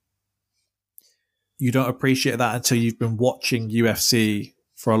think you don't appreciate that until you've been watching UFC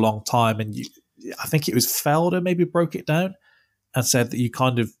for a long time. And I think it was Felder maybe broke it down and said that you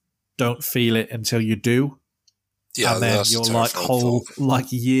kind of don't feel it until you do. Yeah, and then your whole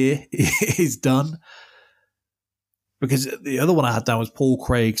year is done. Because the other one I had down was Paul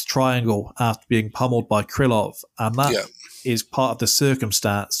Craig's triangle after being pummeled by Krylov. And that is part of the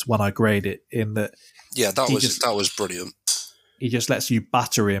circumstance when I grade it, in that... Yeah, that was brilliant. He just lets you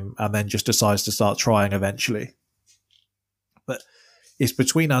batter him and then just decides to start trying eventually. But it's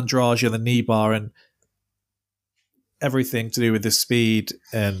between Andrade and the knee bar and everything to do with the speed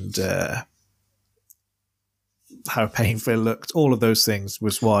and how painful it looked. All of those things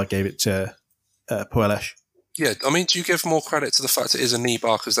was why I gave it to Puelles. Yeah, I mean, do you give more credit to the fact it is a knee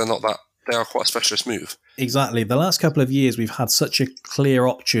bar because they are quite a specialist move? Exactly. The last couple of years, we've had such a clear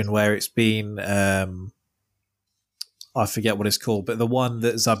option where it's been, I forget what it's called, but the one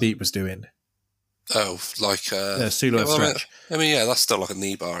that Zabit was doing. Oh, like Sulo stretch. I mean, yeah, that's still like a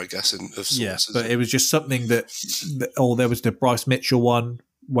knee bar, I guess. Yeah, but it was just something that there was the Bryce Mitchell one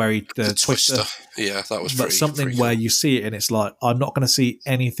where he the twister. Yeah, that was. But something where you see it and it's like, I'm not going to see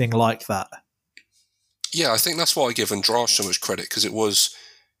anything like that. Yeah, I think that's why I give Andrade so much credit because it was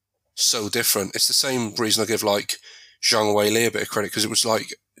so different. It's the same reason I give like Zhang Weili a bit of credit because it was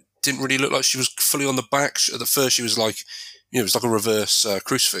like didn't really look like she was fully on the back. At the first, she was like, it was like a reverse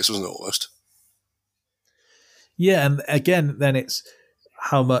crucifix, wasn't it? Almost. Yeah, and again, then it's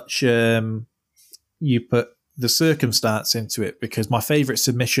how much you put the circumstance into it, because my favourite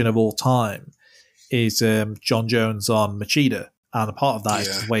submission of all time is John Jones on Machida, and a part of that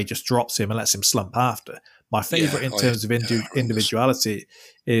is the way he just drops him and lets him slump after. My favourite in terms of individuality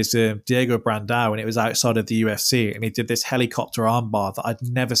is Diego Brandao, and it was outside of the UFC, and he did this helicopter armbar that I'd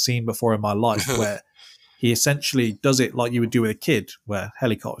never seen before in my life, where he essentially does it like you would do with a kid, where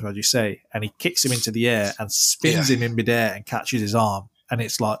helicopter, as you say, and he kicks him into the air and spins him in midair and catches his arm. And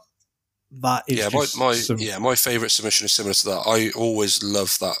it's like, that is my favourite submission is similar to that. I always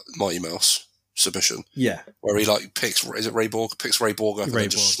love that Mighty Mouse submission. Yeah. Where he like picks Ray Borg up and then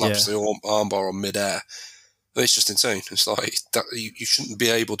just slaps the armbar on midair. It's just insane. It's like, that you shouldn't be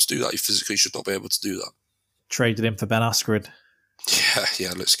able to do that. You physically should not be able to do that. Traded him for Ben Askren. Yeah,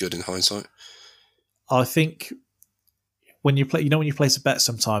 it looks good in hindsight. I think when you play, when you place a bet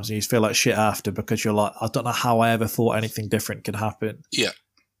sometimes and you feel like shit after because you're like, I don't know how I ever thought anything different could happen. Yeah.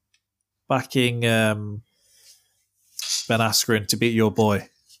 Backing Ben Askren to beat your boy.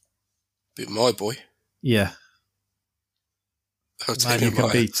 Beat my boy? Yeah. Man you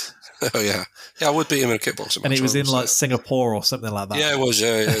can beat. Oh, yeah. Yeah, I would beat him in a kickboxing match. And it was in like Singapore or something like that. Yeah, it was.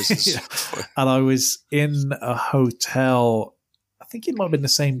 Yeah. And I was in a hotel, I think it might have been the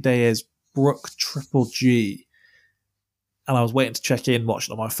same day as Brooke Triple G, and I was waiting to check in,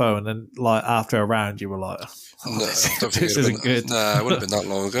 watching on my phone, and like after a round, you were like, "No, this isn't good." Nah, it wouldn't have been that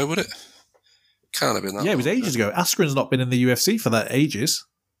long ago, would it? Can't have been that. Yeah, it was ages ago. Askren's not been in the UFC for that ages.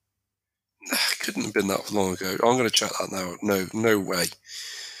 Couldn't have been that long ago. I'm going to check that now. No way.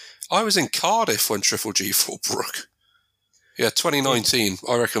 I was in Cardiff when Triple G fought Brooke. Yeah, 2019.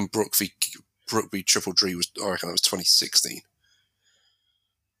 I reckon Brooke v Triple G was. I reckon that was 2016.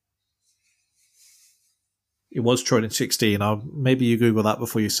 It was 2016. Maybe you Google that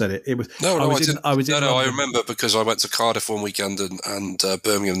before you said it. It was. No, I didn't. I remember because I went to Cardiff one weekend and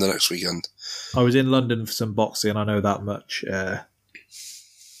Birmingham the next weekend. I was in London for some boxing. I know that much.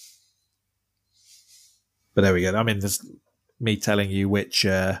 But there we go. I mean, there's me telling you which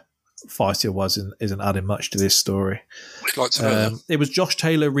fight it was isn't adding much to this story. I'd like to know. It was Josh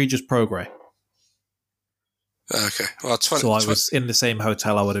Taylor, Regis Prograis. Okay. Well, so I was in the same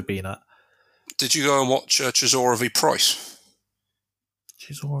hotel I would have been at. Did you go and watch Chisora v Price?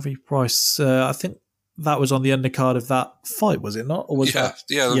 Chisora v Price. I think that was on the undercard of that fight, was it not? Or was that?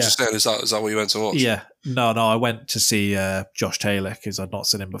 Yeah. I'm just saying, is that what you went to watch? Yeah. No. I went to see Josh Taylor because I'd not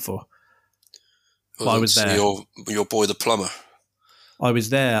seen him before. But I was there. Your boy, the plumber. I was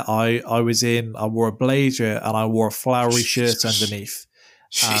there. I wore a blazer and I wore a flowery shirt underneath.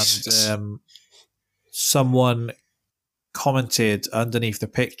 Jesus. And someone commented underneath the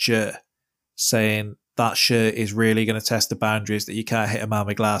picture saying that shirt is really going to test the boundaries that you can't hit a man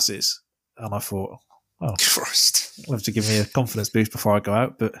with glasses. And I thought, oh, Christ. I'll have to give me a confidence boost before I go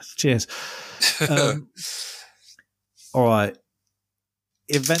out, but cheers. All right.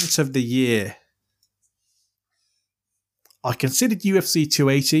 Event of the year. I considered UFC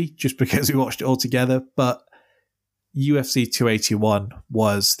 280 just because we watched it all together, but UFC 281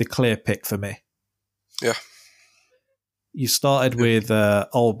 was the clear pick for me. Yeah. You started with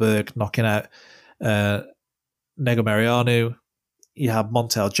Olberg knocking out Negomereanu. You had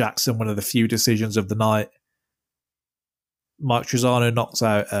Montel Jackson, one of the few decisions of the night. Mike Trizano knocks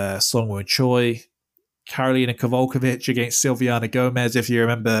out Sung Woo Choi. Karolina Kowalkiewicz against Silviana Gomez, if you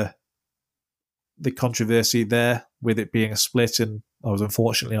remember the controversy there with it being a split, and I was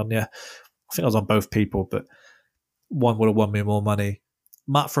unfortunately on I think I was on both people, but one would have won me more money.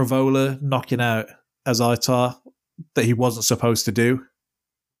 Matt Frevola knocking out Azaitar that he wasn't supposed to do.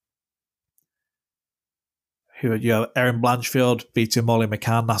 who you have Erin Blanchfield beating Molly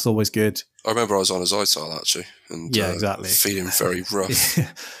McCann. That's always good. I remember I was on his ITAL actually, and exactly. Feeling very rough.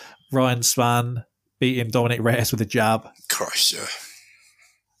 Ryan Spann beating Dominic Reyes with a jab. Christ, yeah.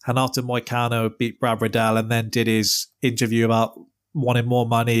 Renato Moicano beat Brad Riddell and then did his interview about wanting more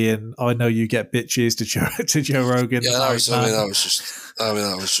money and I know you get bitches to Joe Rogan. Yeah, that was just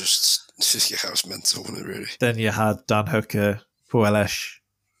yeah, that was mental, wasn't it, really? Then you had Dan Hooker, Puelesh,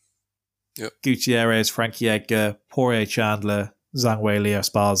 Gutierrez, Frankie Edgar, Poirier Chandler, Zhang Weili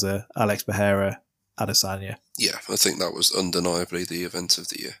Esparza, Alex Pereira, Adesanya. Yeah, I think that was undeniably the event of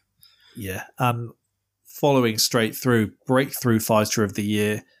the year. Yeah, and following straight through, breakthrough fighter of the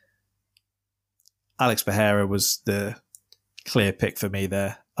year, Alex Pereira was the clear pick for me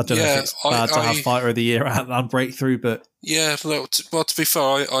there. I don't know if it's bad to have fighter of the year and breakthrough, but... Yeah, well, to be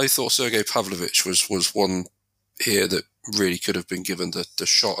fair, I thought Sergey Pavlovich was one here that really could have been given the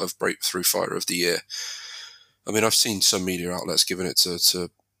shot of breakthrough fighter of the year. I mean, I've seen some media outlets giving it to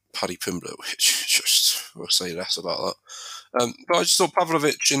Paddy Pimblett, which just, we'll say less about that. But I just thought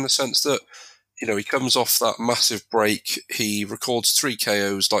Pavlovich in the sense that, you know, he comes off that massive break. He records 3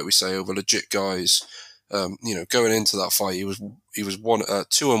 KOs, like we say, over legit guys. You know, going into that fight, he was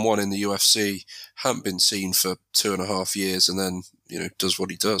 2-1 in the UFC, hadn't been seen for 2.5 years, and then, you know, does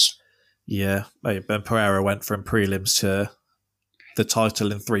what he does. Yeah, Ben Pereira went from prelims to the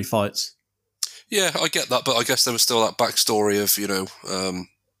title in 3 fights. Yeah, I get that, but I guess there was still that backstory of, you know,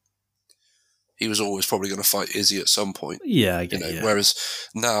 he was always probably going to fight Izzy at some point. Yeah, I get it. Whereas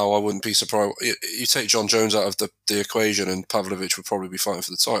now I wouldn't be surprised. You take John Jones out of the equation and Pavlovich would probably be fighting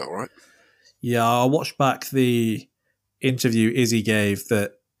for the title, right? Yeah, I watched back the interview Izzy gave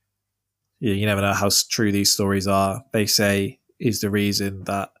that you never know how true these stories are. They say is the reason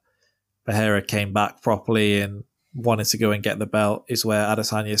that Pereira came back properly and wanted to go and get the belt is where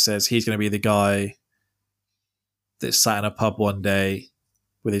Adesanya says he's going to be the guy that sat in a pub one day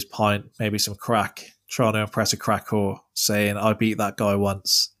with his pint, maybe some crack, trying to impress a crack whore, saying, I beat that guy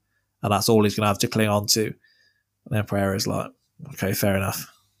once, and that's all he's going to have to cling on to. And then Pereira's like, okay, fair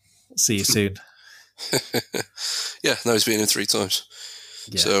enough. See you soon. Yeah, no, he's been in 3 times.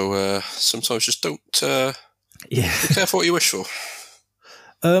 Yeah. So sometimes just don't be careful what you wish for.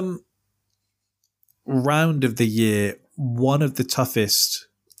 Round of the year, one of the toughest.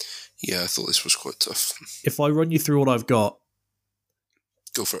 Yeah, I thought this was quite tough. If I run you through what I've got.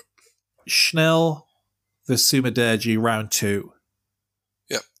 Go for it. Schnell versus Sumudaerji, round 2.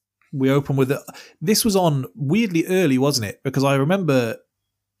 Yep. We open with it. This was on weirdly early, wasn't it? Because I remember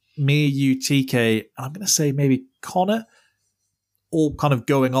me, you, TK, and I'm going to say maybe Connor, all kind of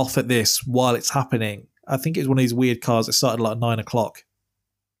going off at this while it's happening. I think it's one of these weird cards that started like 9 o'clock.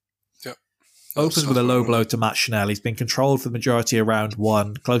 Yep. Opens with a low blow to Matt Schnell. He's been controlled for the majority of round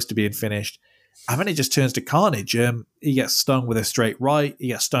 1, close to being finished. And then it just turns to carnage. He gets stung with a straight right. He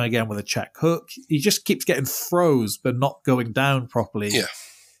gets stung again with a check hook. He just keeps getting froze, but not going down properly. Yeah.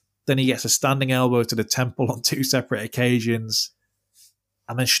 Then he gets a standing elbow to the temple on 2 separate occasions.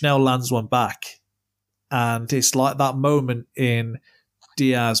 And then Schnell lands one back. And it's like that moment in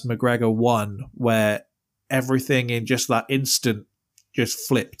Diaz-McGregor 1 where everything in just that instant just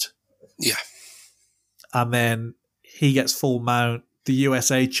flipped. Yeah. And then he gets full mount. The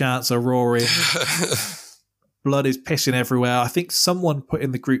USA chants are roaring. Blood is pissing everywhere. I think someone put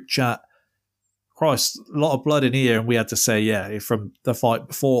in the group chat, Christ, a lot of blood in here. And we had to say, yeah, from the fight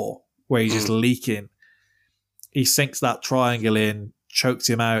before where he's just leaking. He sinks that triangle in, chokes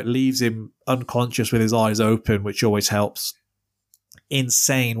him out, leaves him unconscious with his eyes open, which always helps.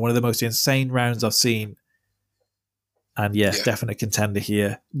 Insane. One of the most insane rounds I've seen. And definite contender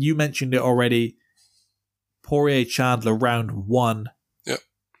here. You mentioned it already. Poirier Chandler round 1. Yep.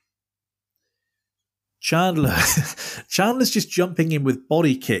 Chandler's just jumping in with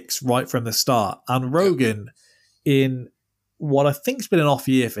body kicks right from the start. And Rogan, in what I think's been an off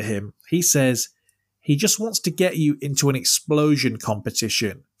year for him, he says he just wants to get you into an explosion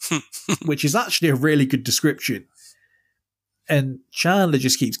competition, which is actually a really good description. And Chandler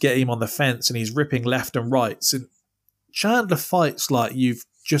just keeps getting him on the fence and he's ripping left and right. And Chandler fights like you've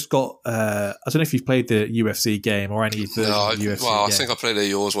just got, I don't know if you've played the UFC game or any version of the UFC game. I think I played at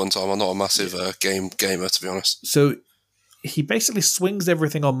yours one time. I'm not a massive gamer, to be honest. So he basically swings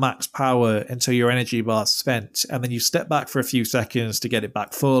everything on max power until your energy bar's spent, and then you step back for a few seconds to get it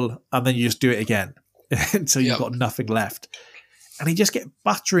back full, and then you just do it again until you've got nothing left. And he just kept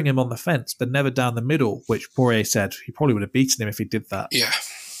battering him on the fence, but never down the middle, which Poirier said he probably would have beaten him if he did that. Yeah.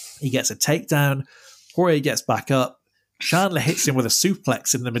 He gets a takedown. Poirier gets back up. Chandler hits him with a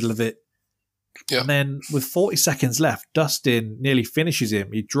suplex in the middle of it. Yep. And then with 40 seconds left, Dustin nearly finishes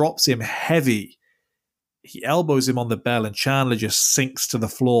him. He drops him heavy. he elbows him on the bell, and Chandler just sinks to the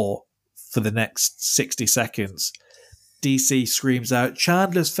floor for the next 60 seconds. DC screams out,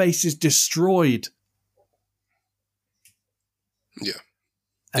 "Chandler's face is destroyed." Yeah.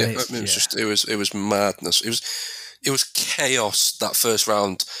 Yeah, I mean, it was madness. It was chaos that first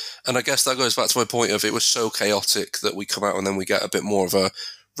round, and I guess that goes back to my point of it was so chaotic that we come out and then we get a bit more of a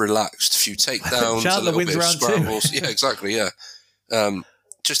relaxed few takedowns, a little bit of scrambles. Yeah, exactly. Yeah,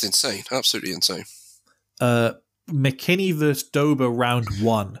 just insane, absolutely insane. McKinney versus Dober round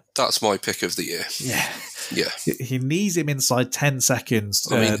 1. That's my pick of the year. Yeah. He knees him inside 10 seconds.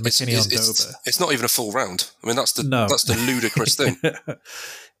 I mean, McKinney on Dober. It's not even a full round. I mean, that's the ludicrous thing.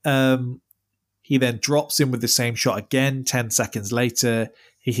 He then drops him with the same shot again 10 seconds later.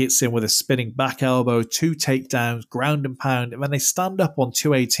 He hits him with a spinning back elbow, 2 takedowns, ground and pound, and then they stand up on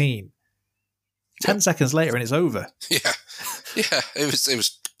 218. 10 seconds later, and it's over. Yeah. It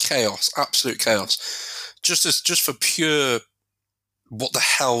was chaos, absolute chaos. Just for pure, what the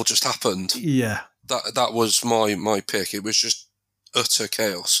hell just happened? Yeah, that was my pick. It was just utter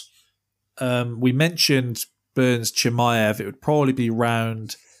chaos. We mentioned Burns Chimaev. It would probably be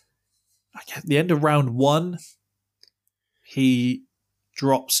the end of round 1. He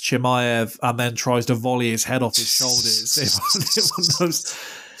drops Chimaev and then tries to volley his head off his shoulders. It was one of those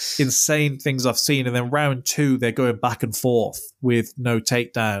insane things I've seen. And then round 2, they're going back and forth with no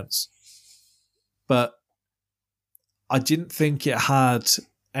takedowns. But I didn't think it had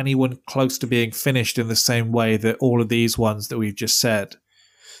anyone close to being finished in the same way that all of these ones that we've just said.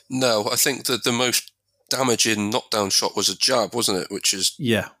 No, I think that the most damaging knockdown shot was a jab, wasn't it? Which is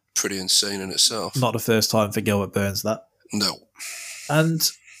pretty insane in itself. Not the first time for Gilbert Burns, that. No. And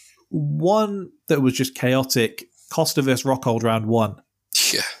one that was just chaotic, Costa versus Rockhold round 1.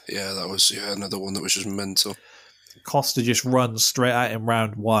 Yeah, that was another one that was just mental. Costa just runs straight at him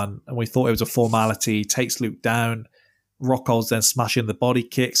round 1, and we thought it was a formality, takes Luke down. Rockhold's then smashing the body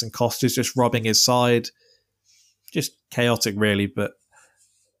kicks, and Costa's just robbing his side. Just chaotic, really, but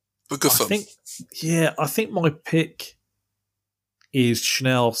good fun. I think my pick is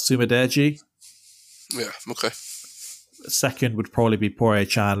Schnell Sumadeji. Yeah, okay. Second would probably be Poirier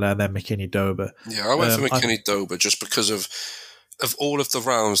Chandler, and then McKinney Dober. Yeah, I went for McKinney Dober just because of all of the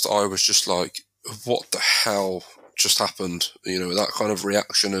rounds that I was just like, what the hell just happened? That kind of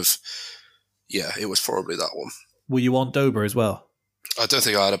reaction of, it was probably that one. Were you on Dober as well? I don't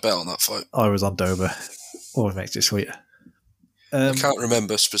think I had a bet on that fight. I was on Dober. Always makes it sweeter. I can't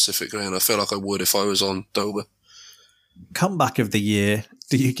remember specifically, and I feel like I would if I was on Dober. Comeback of the year.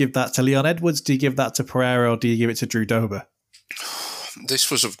 Do you give that to Leon Edwards? Do you give that to Pereira, or do you give it to Drew Dober? This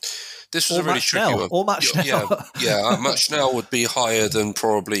was a really tricky one. Or Matt Schnell. Yeah. Matt Schnell would be higher than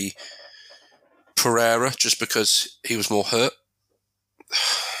probably Pereira, just because he was more hurt.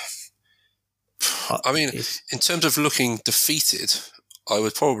 I mean, in terms of looking defeated, I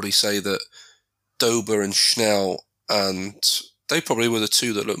would probably say that Dober and Schnell, and they probably were the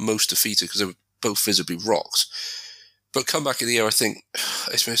two that looked most defeated because they were both visibly rocked. But comeback of the year, I think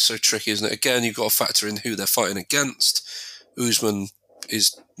it's been so tricky, isn't it? Again, you've got to factor in who they're fighting against. Usman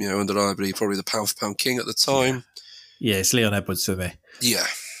is, undeniably probably the pound-for-pound king at the time. Yeah, it's Leon Edwards for me. Yeah,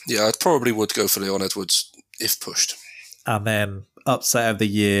 I probably would go for Leon Edwards if pushed. And then upset of the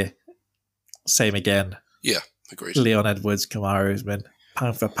year, same again. Yeah, agreed. Leon Edwards, Kamaru Usman,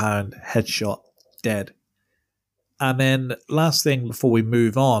 pound for pound, headshot, dead. And then last thing before we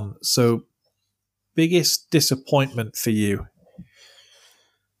move on, so biggest disappointment for you?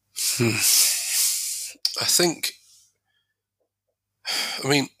 I think,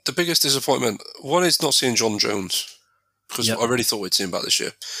 the biggest disappointment, one is not seeing John Jones, because I really thought we'd see him back this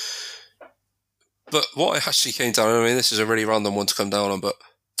year. But what I actually came down, this is a really random one to come down on, but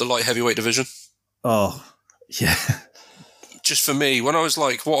the light heavyweight division. Oh, yeah. Just for me, when I was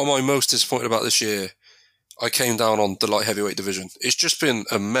like, what am I most disappointed about this year? I came down on the light heavyweight division. It's just been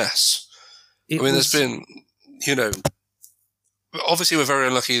a mess. There's been, obviously we're very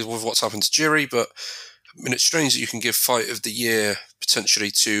unlucky with what's happened to Jiri, but it's strange that you can give fight of the year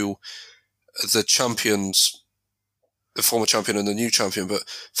potentially to the champions, the former champion and the new champion. But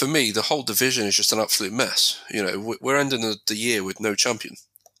for me, the whole division is just an absolute mess. We're ending the year with no champion.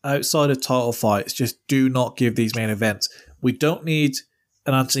 Outside of title fights, just do not give these main events. We don't need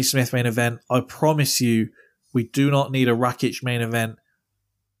an Anthony Smith main event. I promise you, we do not need a Rakic main event.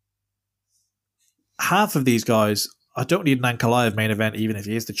 Half of these guys, I don't need an Ankalaev main event, even if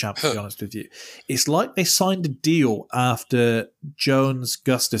he is the champ, to be honest with you. It's like they signed a deal after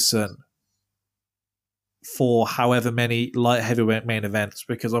Jones-Gustafsson for however many light heavyweight main events,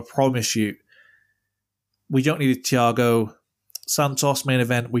 because I promise you, we don't need a Thiago. Santos main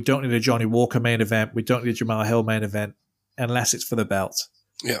event. We don't need a Johnny Walker main event. We don't need a Jamal Hill main event unless it's for the belt.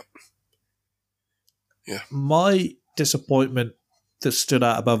 Yeah. Yeah. My disappointment that stood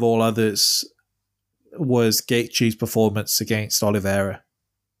out above all others was Gaethje's performance against Oliveira.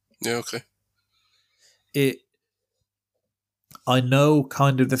 Yeah, okay. I know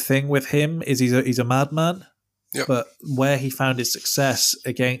kind of the thing with him is he's a madman. Yep. But where he found his success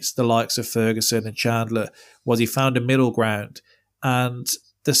against the likes of Ferguson and Chandler was he found a middle ground. And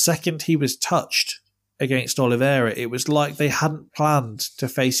the second he was touched against Oliveira, it was like they hadn't planned to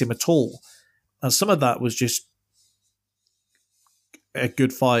face him at all. And some of that was just a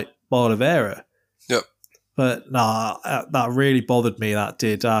good fight by Oliveira. Yep. But that really bothered me, that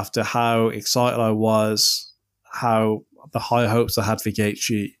did, after how excited I was, how the high hopes I had for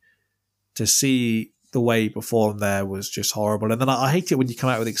Gaethje. To see the way he performed there was just horrible. And then I hate it when you come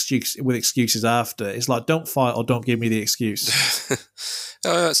out with excuses after. It's like, don't fight or don't give me the excuse.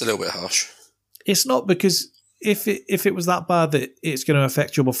 That's a little bit harsh. It's not, because if it was that bad that it's going to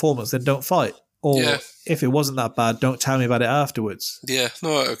affect your performance, then don't fight. Or if it wasn't that bad, don't tell me about it afterwards. Yeah,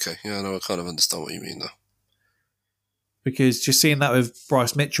 no, okay. Yeah, no, I kind of understand what you mean, though. Because just seeing that with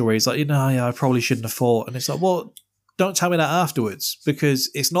Bryce Mitchell, where he's like, I probably shouldn't have fought. And it's like, well, don't tell me that afterwards, because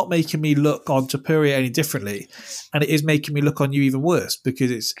it's not making me look on Topuria any differently, and it is making me look on you even worse,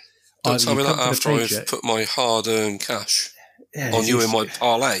 because it's... Don't tell me that after I've put my hard-earned cash on you in my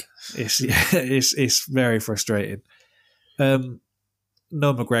parlay. It's very frustrating. No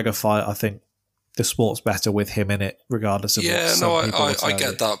McGregor fight, I think the sport's better with him in it, regardless of what some people would I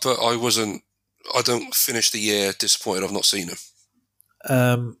get that, but I don't finish the year disappointed I've not seen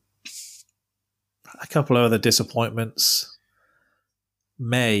him. A couple of other disappointments.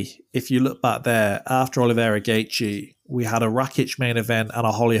 May, if you look back there, after Oliveira Gaethje, we had a Rakic main event and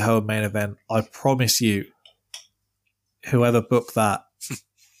a Holly Holm main event. I promise you, whoever booked that,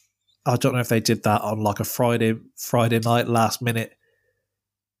 I don't know if they did that on like a Friday night, last minute,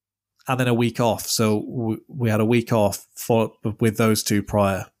 and then a week off. So we had a week off with those two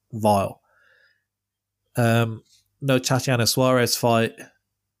prior. Vile. No Tatiana Suarez fight.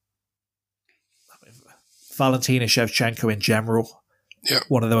 Valentina Shevchenko in general. Yeah.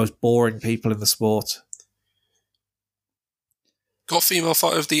 One of the most boring people in the sport. Got female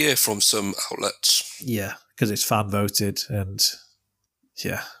fighter of the year from some outlets. Yeah, because it's fan voted, and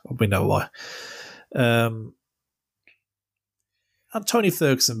yeah, we know why. And Tony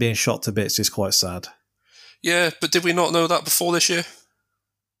Ferguson being shot to bits is quite sad. Yeah, but did we not know that before this year?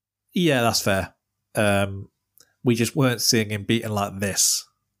 Yeah, that's fair. We just weren't seeing him beaten like this.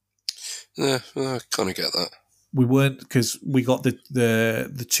 Yeah, I kind of get that. We weren't, because we got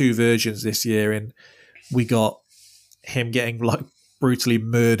the two versions this year, and we got him getting like brutally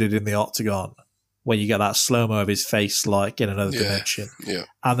murdered in the octagon, where you get that slow-mo of his face like in another dimension. Yeah.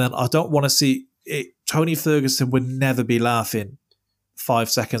 And then I don't want to see it. Tony Ferguson would never be laughing 5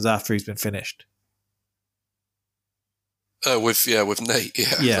 seconds after he's been finished. With Nate,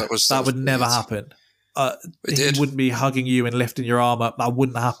 yeah. That would never happen. He wouldn't be hugging you and lifting your arm up. That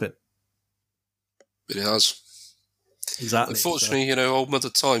wouldn't happen. But it has. Exactly. Unfortunately, old mother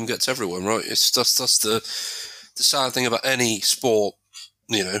time gets everyone, right? It's just that's the sad thing about any sport,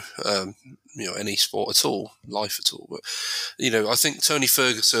 any sport at all, life at all. But I think Tony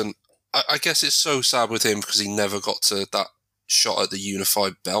Ferguson, I guess it's so sad with him because he never got to that shot at the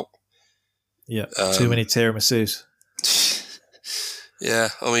unified belt. Yeah, too many tiramisus. Yeah,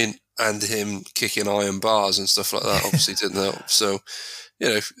 I mean, and him kicking iron bars and stuff like that obviously didn't help. So,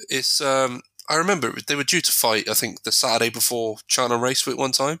 it's. I remember they were due to fight, I think, the Saturday before China Raceway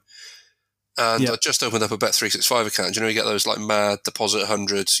one time. And I just opened up a Bet365 account. You get those like mad deposit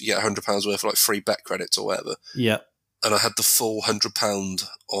 100, you get £100 worth of like free bet credits or whatever. Yeah. And I had the full £100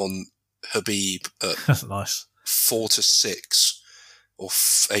 on Habib at That's nice. 4-6 or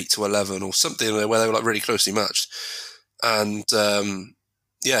 8-11 or something where they were like really closely matched. And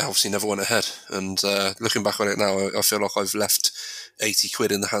obviously never went ahead. And looking back on it now, I feel like I've left 80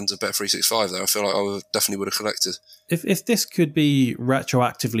 quid in the hands of Bet365 there. I feel like I definitely would have collected. If this could be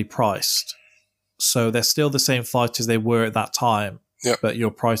retroactively priced, so they're still the same fighters they were at that time, but you're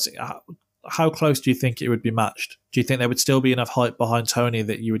pricing, how close do you think it would be matched? Do you think there would still be enough hype behind Tony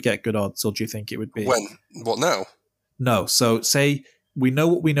that you would get good odds, or do you think it would be... When? What now? No, so say we know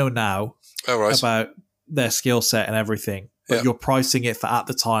what we know now about their skill set and everything, but you're pricing it for at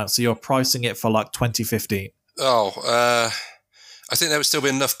the time, so you're pricing it for like 2015. I think there would still be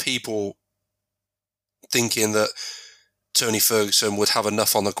enough people thinking that Tony Ferguson would have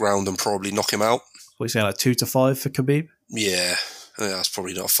enough on the ground and probably knock him out. What are you saying, like 2-5 for Khabib? Yeah, that's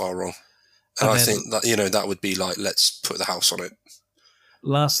probably not far wrong. And I think that, that would be like, let's put the house on it.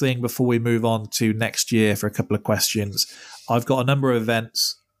 Last thing before we move on to next year for a couple of questions. I've got a number of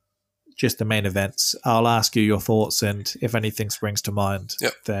events, just the main events. I'll ask you your thoughts, and if anything springs to mind,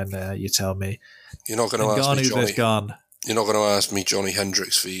 then you tell me. You're not going to ask me Johnny. You're not going to ask me Johnny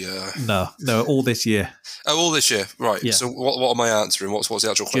Hendricks for No, all this year. Oh, all this year, right? Yeah. So what am I answering? What's the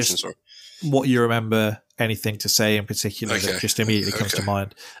actual question? Sorry. What you remember? Anything to say in particular that just immediately comes to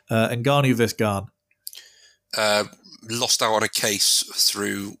mind? Ngannou vs. Gane. Lost out on a case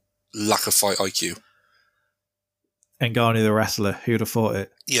through lack of fight IQ. Ngannou the wrestler, who'd have thought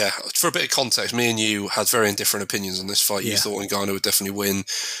it? Yeah, for a bit of context, me and you had very different opinions on this fight. You thought Ngannou would definitely win.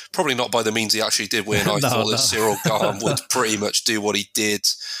 Probably not by the means he actually did win. I thought that Cyril Gane would pretty much do what he did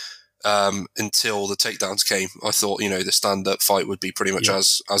until the takedowns came. I thought, the stand-up fight would be pretty much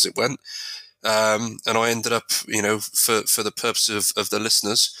as it went. And I ended up, for the purpose of the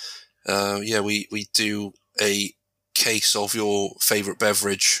listeners, we do a case of your favourite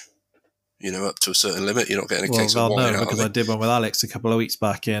beverage, up to a certain limit. You're not getting a case of wine. No, because I did one with Alex a couple of weeks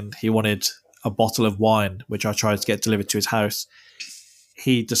back, and he wanted a bottle of wine, which I tried to get delivered to his house.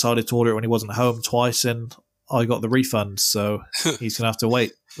 He decided to order it when he wasn't home twice, and I got the refund, so he's going to have to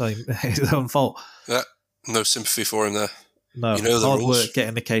wait. It's his own fault. Yeah, no sympathy for him there. No, hard work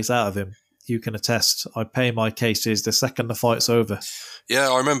getting the case out of him. You can attest. I pay my cases the second the fight's over. Yeah,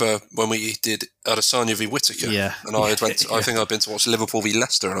 I remember when we did Adesanya v Whittaker. Yeah. And I think I'd been to watch Liverpool v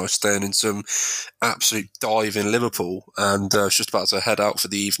Leicester, and I was staying in some absolute dive in Liverpool, and I was just about to head out for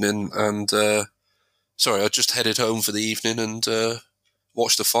the evening, and I just headed home for the evening and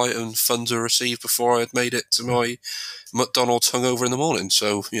watched the fight, and funds were received before I had made it to my McDonald's hungover in the morning.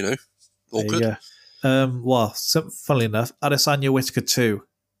 So, all good. Funnily enough, Adesanya Whittaker 2.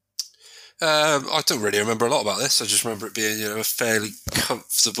 I don't really remember a lot about this. I just remember it being, a fairly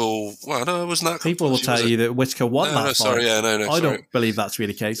comfortable. Well, no, it wasn't that comfortable. People will tell you that Whittaker won that fight. Sorry, I don't believe that's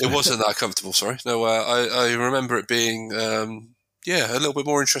really the case. It wasn't that comfortable. Sorry, no. I remember it being, a little bit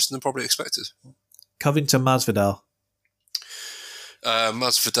more interesting than probably expected. Covington Masvidal.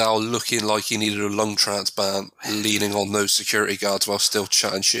 Masvidal looking like he needed a lung transplant, leaning on those security guards while still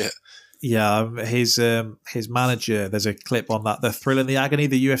chatting shit. Yeah, his manager, there's a clip on that, the Thrill and the Agony,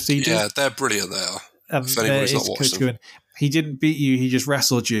 the UFC do. Yeah, they're brilliant, they are. If anybody's not watched them. He didn't beat you, he just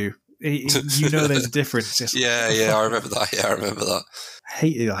wrestled you. There's a difference. Yeah, I remember that.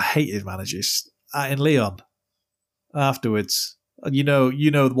 I hated managers. In Leon, afterwards, you know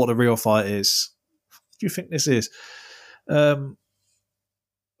what a real fight is. What do you think this is?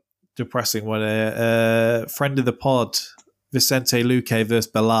 Depressing one. Friend of the pod, Vicente Luque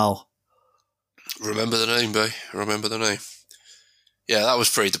versus Belal. Remember the name, Bay. Remember the name. Yeah, that was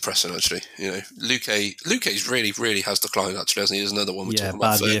pretty depressing, actually. Luque's really, really has declined, actually, hasn't he? There's another one we're talking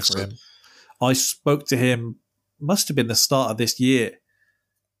about. Bad year for him. I spoke to him, must have been the start of this year,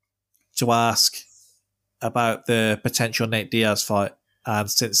 to ask about the potential Nate Diaz fight.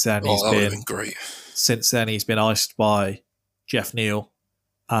 And since then, been great. Since then, he's been iced by Jeff Neal.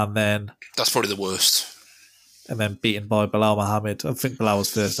 And then... That's probably the worst. And then beaten by Belal Muhammad. I think Belal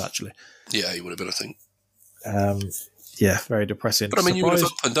was first, actually. Yeah, he would have been, I think. Very depressing. But I mean, you would have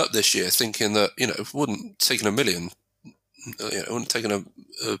opened up this year thinking that, wouldn't taken $1 million, wouldn't taken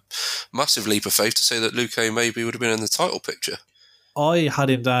a massive leap of faith to say that Luque maybe would have been in the title picture. I had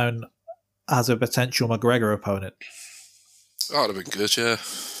him down as a potential McGregor opponent. That would have been good, yeah.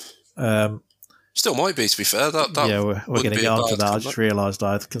 Still might be, to be fair. We're going to get onto that. I just realised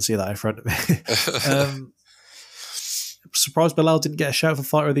I can see that in front of me. Surprised Belal didn't get a shout for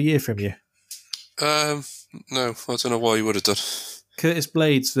Fighter of the Year from you. No, I don't know why you would have done. Curtis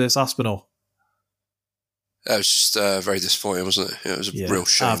Blades versus Aspinall. That was just very disappointing, wasn't it? It was a real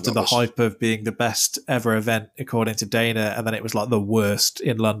shame. After the hype of being the best ever event, according to Dana, and then it was like the worst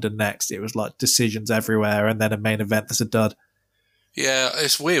in London next. It was like decisions everywhere, and then a main event that's a dud. Yeah,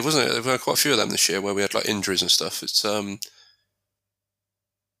 it's weird, wasn't it? There were quite a few of them this year where we had like injuries and stuff. It's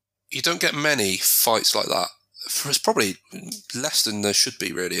you don't get many fights like that. It's probably less than there should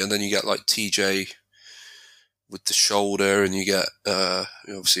be, really. And then you get like TJ with the shoulder, and you get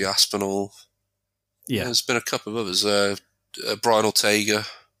obviously Aspinall. Yeah, there's been a couple of others. Brian Ortega.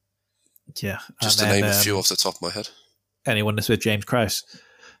 Yeah, just to name a few off the top of my head. Anyone that's with James Krause.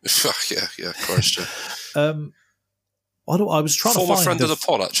 yeah, Krause. I was trying to find... Former friend of the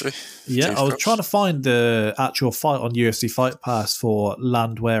pod, actually. Yeah, James I was trying to find the actual fight on UFC Fight Pass for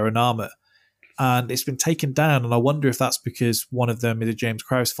Landwehr and Armour, and it's been taken down, and I wonder if that's because one of them is a James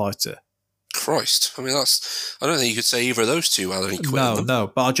Krause fighter. Christ. I mean, I don't think you could say either of those two while he quit.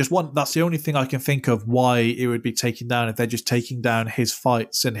 No. But that's the only thing I can think of why it would be taken down if they're just taking down his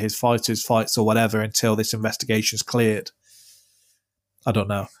fights and his fighters' fights or whatever until this investigation's cleared. I don't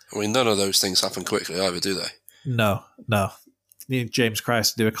know. I mean, none of those things happen quickly either, do they? No. You need James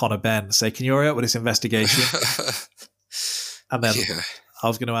Krause to do a Conor Benn and say, can you hurry up with this investigation? And then I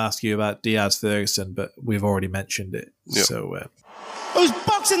was going to ask you about Diaz Ferguson, but we've already mentioned it. Yep. So I was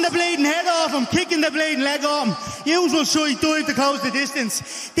boxing the bleeding head off him, kicking the bleeding leg off him. Usual side dive to close the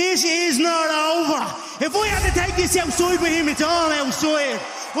distance. This is not over. If we had to take this outside with him, it's all outside.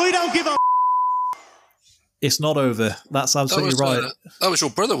 We don't give a It's not over. That's absolutely right. That was your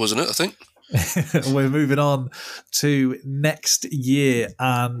brother, wasn't it, I think? We're moving on to next year,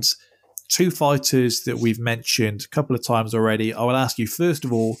 and two fighters that we've mentioned a couple of times already. I will ask you, first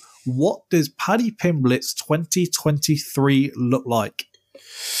of all, what does Paddy Pimblett's 2023 look like?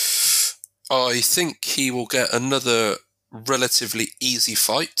 I think he will get another relatively easy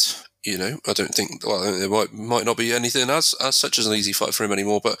fight. You know, I don't think, there might not be anything as such as an easy fight for him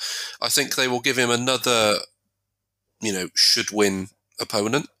anymore, but I think they will give him another, should win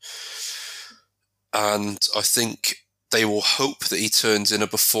opponent. And I think they will hope that he turns in a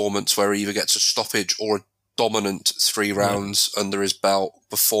performance where he either gets a stoppage or a dominant 3 rounds under his belt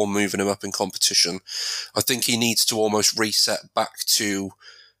before moving him up in competition. I think he needs to almost reset back to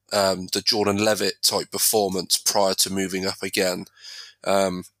the Jordan Levitt type performance prior to moving up again.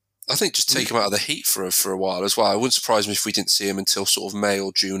 I think just take him out of the heat for a while as well. It wouldn't surprise me if we didn't see him until sort of May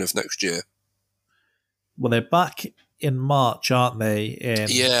or June of next year. Well, they're back in March, aren't they?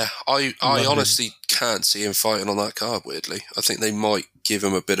 I honestly can't see him fighting on that card, weirdly. I think they might give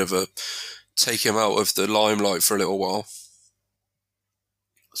him a bit of take him out of the limelight for a little while.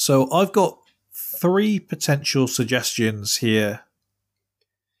 So I've got 3 potential suggestions here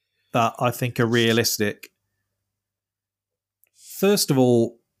that I think are realistic. First of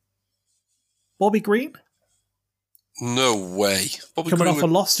all, Bobby Green? No way. Coming off a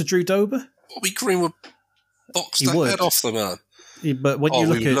loss to Drew Dober? Bobby Green would box the head off the man. Yeah, but when you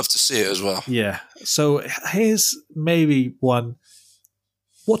look we'd love to see it as well. Yeah. So here's maybe one.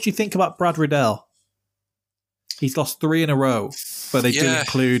 What do you think about Brad Riddell? He's lost 3 in a row, but they do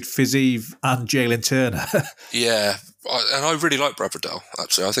include Fiziev and Jalen Turner. Yeah. And I really like Brad Riddell,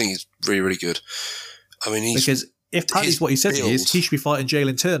 actually. I think he's really, really good. I mean, because if Paddy's what he says he is, he should be fighting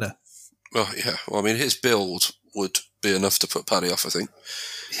Jalen Turner. Well, yeah. Well, I mean, his build would be enough to put Paddy off, I think.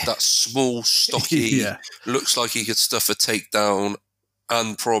 That small, stocky, looks like he could stuff a takedown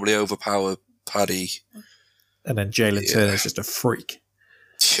and probably overpower Paddy. And then Jalen Turner's just a freak.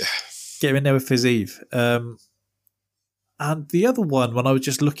 Yeah. Get him in there with Fiziev. And the other one, when I was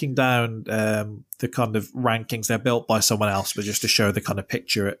just looking down the kind of rankings, they're built by someone else, but just to show the kind of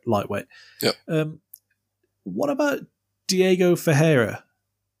picture at lightweight. Yeah. What about Diego Ferreira?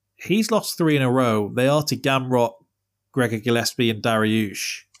 He's lost 3 in a row. They are to Gamrot, Gregor Gillespie and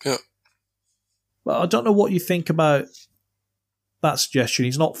Dariush. Yeah. Well, I don't know what you think about that suggestion.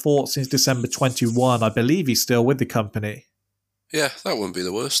 He's not fought since December 21. I believe he's still with the company. Yeah, that wouldn't be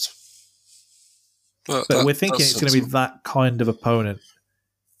the worst. Well, but we're thinking it's going to be that kind of opponent.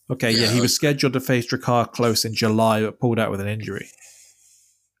 Okay, he was scheduled to face Drakkar Klose in July, but pulled out with an injury.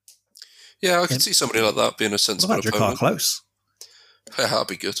 Yeah, I could see somebody like that being a sensible opponent. Drakkar Klose? Yeah, that'd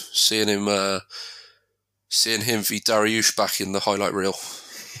be good. Seeing him v Dariush back in the highlight reel,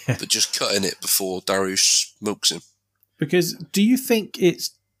 but just cutting it before Dariush smokes him. Because do you think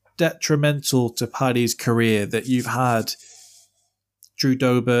it's detrimental to Paddy's career that you've had Drew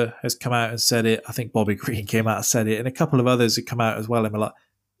Dober has come out and said it, I think Bobby Green came out and said it, and a couple of others have come out as well and were like,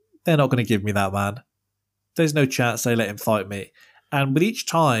 they're not going to give me that man. There's no chance they let him fight me. And with each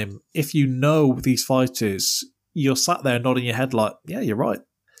time, if you know these fighters, you're sat there nodding your head like, yeah, you're right.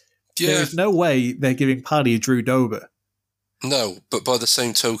 Yeah. There is no way they're giving Paddy Drew Dober. No, but by the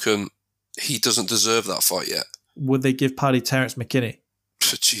same token, he doesn't deserve that fight yet. Would they give Paddy Terence McKinney?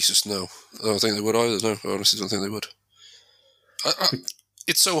 Jesus, no. I don't think they would either. No, I honestly don't think they would.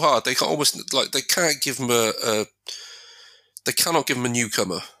 It's so hard. They can't they can't give him they cannot give him a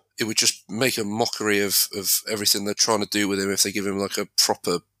newcomer. It would just make a mockery of everything they're trying to do with him if they give him like a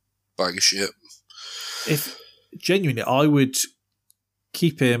proper bag of shit. If genuinely, I would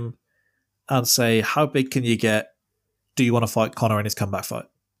keep him and say, how big can you get? Do you want to fight Conor in his comeback fight?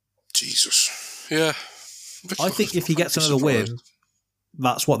 Jesus. Yeah. I think if he gets another win,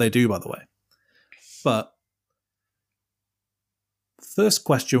 that's what they do, by the way. But first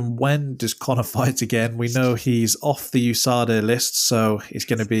question, when does Conor fight again? We know he's off the USADA list, so it's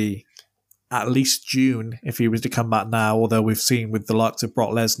going to be at least June if he was to come back now, although we've seen with the likes of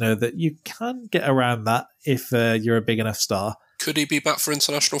Brock Lesnar that you can get around that if you're a big enough star. Could he be back for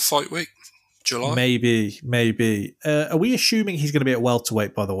International Fight Week? July? Maybe. Are we assuming he's going to be at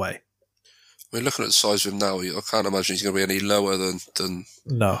welterweight, by the way? We're looking at the size of him now. I can't imagine he's going to be any lower than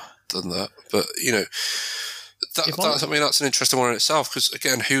that. But, you know, that's an interesting one in itself because,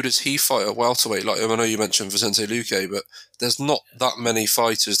 again, who does he fight at welterweight? Like, I know you mentioned Vicente Luque, but there's not that many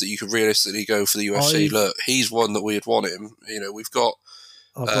fighters that you could realistically go for the UFC. Look, he's one that we'd want him. You know, I've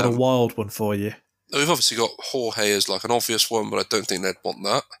got a wild one for you. We've obviously got Jorge as like an obvious one, but I don't think they'd want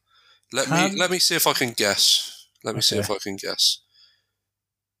that. Let me see if I can guess.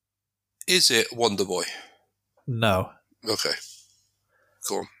 Is it Wonderboy? No. Okay.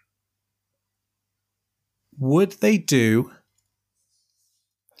 Go on. Would they do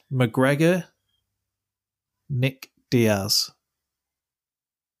McGregor, Nick Diaz?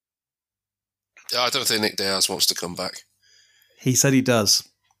 I don't think Nick Diaz wants to come back. He said he does.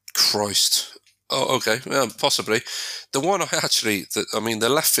 Christ. Oh, okay. Yeah, possibly. The one the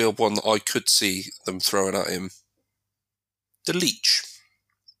left field one that I could see them throwing at him, the Leech.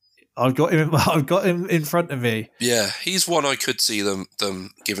 I've got him in front of me. Yeah, he's one I could see them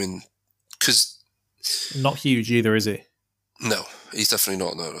giving, because not huge either, is he? No, he's definitely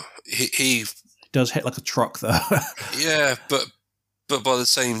not. No. He does hit like a truck though. Yeah, but by the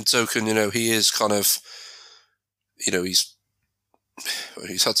same token, you know, he is kind of, you know, he's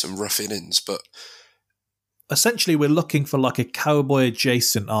had some rough innings, but essentially we're looking for like a cowboy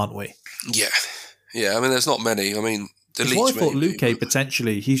adjacent, aren't we? Yeah. I mean, there's not many. I mean, the Leech. I thought Luque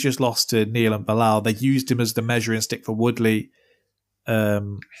potentially. He's just lost to Neil and Bilal. They used him as the measuring stick for Woodley.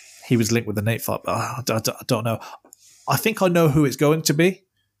 He was linked with the Nate fight, but I don't know. I think I know who it's going to be.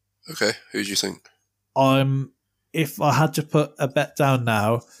 Okay, who do you think? If I had to put a bet down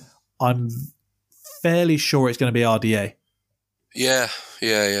now, I'm fairly sure it's going to be RDA. Yeah,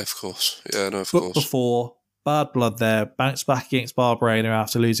 of course. Yeah, no, of but course. Before, bad blood there, bounced back against Barberena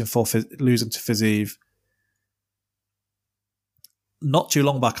after losing to Fiziev. Not too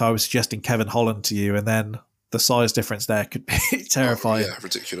long back, I was suggesting Kevin Holland to you, and then the size difference there could be terrifying. Oh, yeah,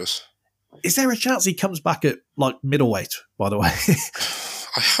 ridiculous. Is there a chance he comes back at, like, middleweight, by the way?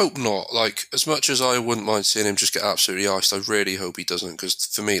 I hope not. Like, as much as I wouldn't mind seeing him just get absolutely iced, I really hope he doesn't, because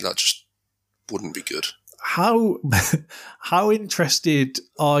for me, that just wouldn't be good. How interested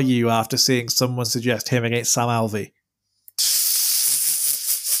are you after seeing someone suggest him against Sam Alvey?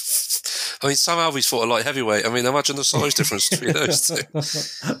 I mean, Sam Alvey's fought a light heavyweight. I mean, imagine the size difference between those two.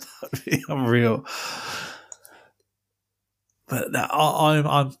 That'd be unreal. But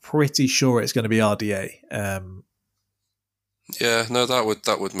I'm pretty sure it's going to be RDA. Yeah, no,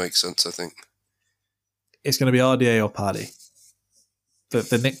 that would make sense, I think. It's going to be RDA or Paddy.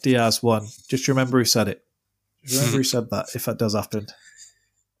 The Nick Diaz one. Just remember who said it. Remember who said that, if that does happen.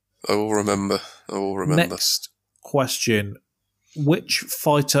 I will remember. Next question. Which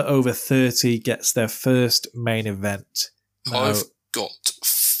fighter over 30 gets their first main event? Now, I've got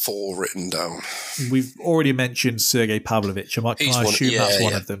 4 written down. We've already mentioned Sergey Pavlovich. Can I assume that's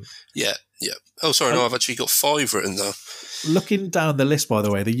one of them? Yeah. Oh, sorry, no, I've actually got 5 written down. Looking down the list, by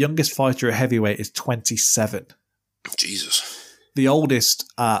the way, the youngest fighter at heavyweight is 27. Jesus. The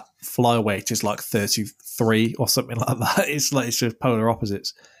oldest at flyweight is like 33 or something like that. It's just polar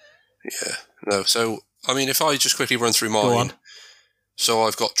opposites. Yeah. No, so, I mean, if I just quickly run through mine. Go on. So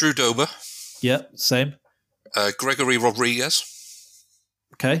I've got Drew Dober. Yeah, same. Gregory Rodriguez.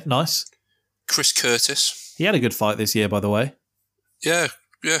 Okay, nice. Chris Curtis. He had a good fight this year, by the way. Yeah.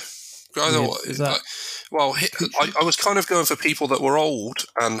 I was kind of going for people that were old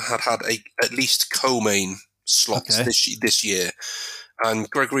and had at least co-main slots this year. And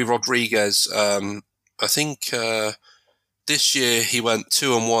Gregory Rodriguez, I think this year he went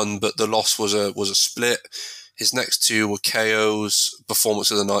 2-1, but the loss was a split. His next 2 were KOs,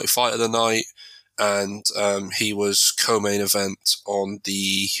 performance of the night, fight of the night, and he was co-main event on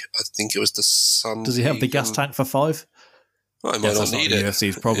I think it was the Sunday. Does he have the gas tank for 5? Well, he might not need it.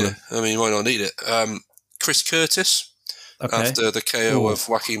 UFC's problem. Yeah, I mean, he might not need it. Chris Curtis, after the KO of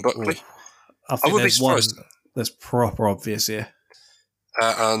Joaquin Buckley. I would be surprised. That's proper obvious here.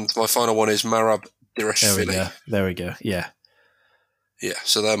 And my final one is Marab Direshvili. There we go. Yeah. Yeah,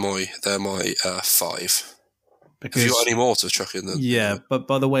 so they're my 5. Because, have you got any more to chuck in? But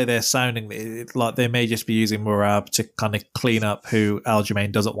by the way they're sounding, like they may just be using Marab to kind of clean up who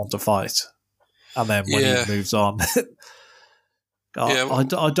Aljamain doesn't want to fight. And then when he moves on...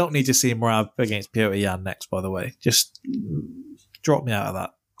 I don't need to see Marab against Petr Yan next, by the way. Just drop me out of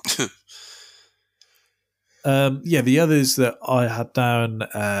that. The others that I had down,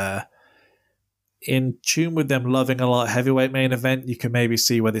 in tune with them loving a light heavyweight main event, you can maybe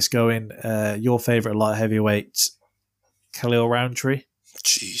see where this going. Your favourite light heavyweight, Khalil Roundtree.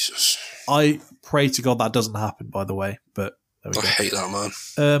 Jesus. I pray to God that doesn't happen, by the way, but there we go. I hate that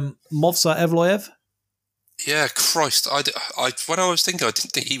man. Movsar Evloev? Yeah, Christ. I when I was thinking, I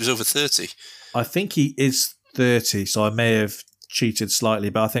didn't think he was over 30. I think he is 30, so I may have cheated slightly,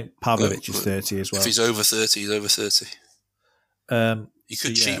 but I think Pavlovich is 30 as well. If he's over 30, he's over 30. You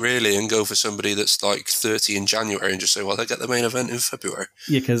could cheat really and go for somebody that's like 30 in January and just say, well, they get the main event in February.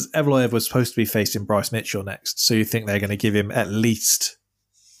 Yeah, because Evloev was supposed to be facing Bryce Mitchell next, so you think they're going to give him at least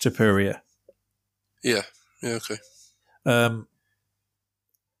Topuria. Yeah, okay.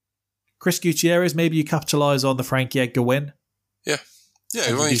 Chris Gutierrez, maybe you capitalise on the Frankie Edgar win. Yeah.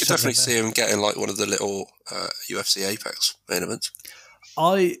 Yeah, well, you could definitely see him getting like one of the little UFC Apex main events.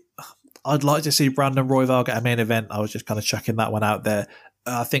 I'd like to see Brandon Royval get a main event. I was just kind of checking that one out there.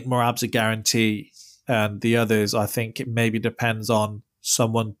 I think Merab's a guarantee, and the others, I think it maybe depends on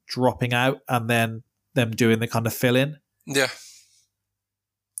someone dropping out and then them doing the kind of fill-in. Yeah.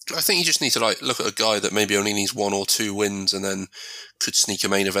 I think you just need to like look at a guy that maybe only needs 1 or 2 wins and then could sneak a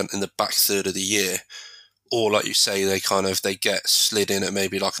main event in the back third of the year. Or like you say, they get slid in at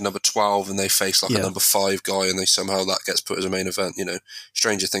maybe like a number 12 and they face like a number 5 guy and they somehow that gets put as a main event. You know,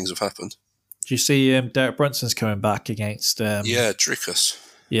 stranger things have happened. Do you see Derek Brunson's coming back against... Dricus.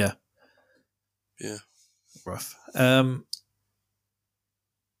 Yeah. Yeah. Rough. For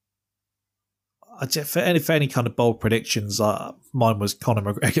any kind of bold predictions, mine was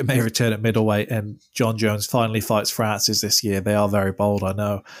Conor McGregor may return at middleweight and John Jones finally fights Francis this year. They are very bold, I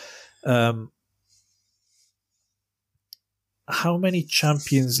know. How many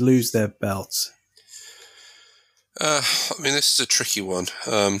champions lose their belts? I mean, this is a tricky one.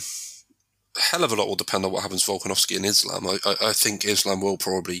 A hell of a lot will depend on what happens to Volkanovski and Islam. I think Islam will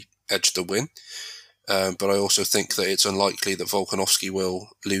probably edge the win. But I also think that it's unlikely that Volkanovski will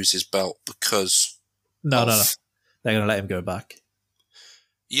lose his belt because... No. They're going to let him go back.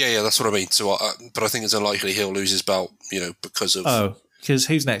 Yeah, that's what I mean. So, but I think it's unlikely he'll lose his belt, because of... Oh, because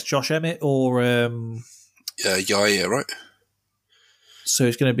who's next? Josh Emmett or... Yair, right? So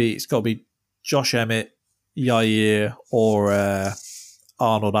it's got to be Josh Emmett, Yair, or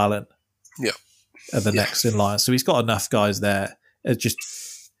Arnold Allen. Yeah. Are the next in line. So he's got enough guys there. It's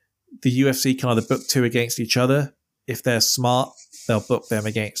just the UFC can either book 2 against each other. If they're smart, they'll book them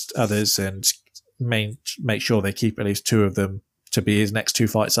against others and make sure they keep at least 2 of them to be his next 2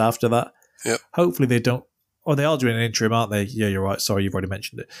 fights after that. Yeah. Hopefully they don't... Or they are doing an interim, aren't they? Yeah, you're right. Sorry, you've already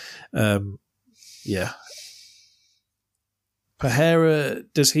mentioned it. Yeah. Pereira,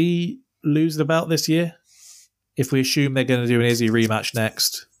 does he lose the belt this year? If we assume they're going to do an Izzy rematch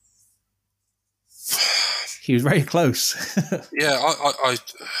next. He was very close. Yeah, I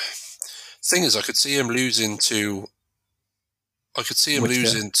thing is, I could see him losing to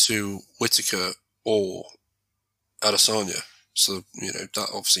Whittaker or Adesanya. So, that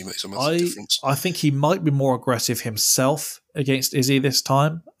obviously makes a massive difference. I think he might be more aggressive himself against Izzy this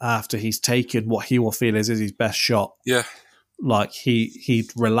time after he's taken what he will feel is Izzy's best shot. Yeah. Like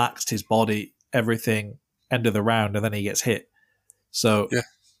he'd relaxed his body, everything, end of the round, and then he gets hit. So yeah.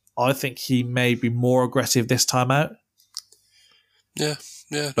 I think he may be more aggressive this time out. Yeah,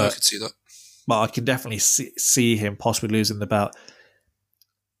 I could see that. But I can definitely see him possibly losing the belt.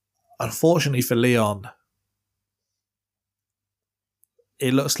 Unfortunately for Leon,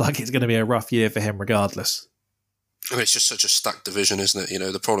 it looks like it's going to be a rough year for him regardless. I mean, it's just such a stacked division, isn't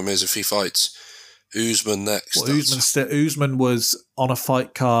it? The problem is if he fights Usman next. Well, Usman was on a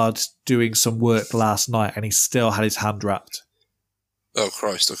fight card doing some work last night and he still had his hand wrapped. Oh,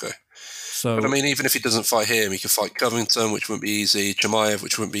 Christ, okay. So, but I mean, even if he doesn't fight him, he could fight Covington, which wouldn't be easy, Chimaev,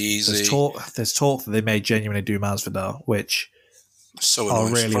 which wouldn't be easy. There's talk that they may genuinely do Masvidal, which so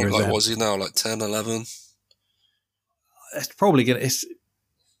annoying. Really like, what was he now, like 10, 11? It's probably going to...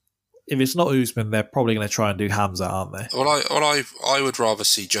 If it's not Usman, they're probably going to try and do Hamza, aren't they? Well, I would rather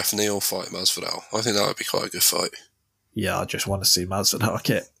see Jeff Neal fight Masvidal. I think that would be quite a good fight. Yeah, I just want to see Masvidal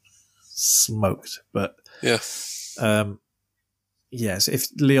get smoked. But yeah, yes, if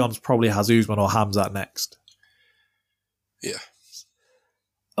Leon's probably has Usman or Hamza next. Yeah.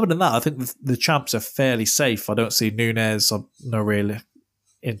 Other than that, I think the champs are fairly safe. I don't see Nunes. I'm no real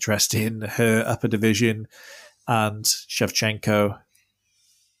interest in her upper division, and Shevchenko.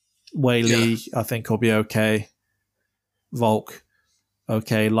 Whaley, yeah. I think, will be okay. Volk,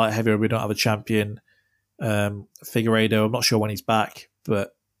 okay. Light heavyweight, we don't have a champion. Figueiredo, I'm not sure when he's back,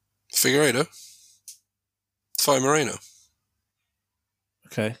 but... Figueiredo? Fight Moreno.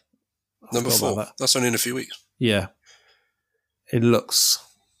 Okay. Number 4. That's only in a few weeks. Yeah. It looks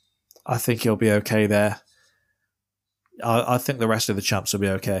I think he'll be okay there. I think the rest of the champs will be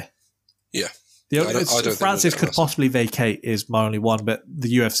okay. Yeah. Francis could possibly vacate is my only one, but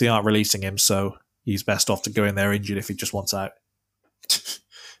the UFC aren't releasing him, so he's best off to go in there injured if he just wants out.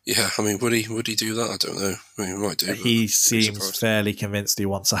 Yeah, I mean, would he do that? I don't know. I mean, he might do. He seems fairly convinced he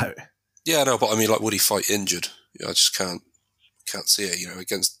wants out. Yeah, no, but I mean, like, would he fight injured? I just can't see it.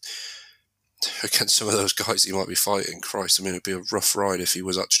 Against some of those guys he might be fighting. Christ, I mean, it'd be a rough ride if he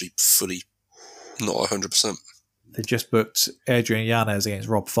was actually fully not 100%. They just booked Adrian Yanez against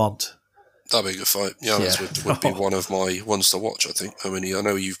Rob Font. That'd be a good fight. Yanez would be one of my ones to watch, I think. I mean, I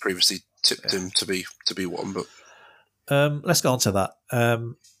know you've previously tipped him to be one, but let's go on to that.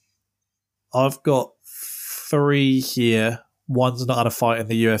 I've got 3 here. One's not had a fight in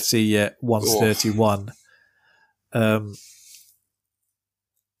the UFC yet. One's 31. I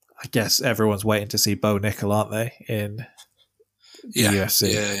guess everyone's waiting to see Bo Nickel, aren't they? In the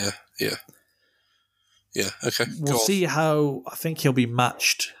UFC. Yeah. Okay. We'll see how. I think he'll be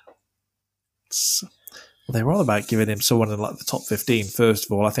matched. Well, they were all about giving him someone in like the top 15. First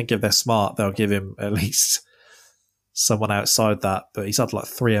of all, I think if they're smart, they'll give him at least someone outside that. But he's had like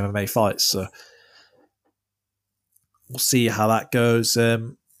 3 MMA fights, so we'll see how that goes.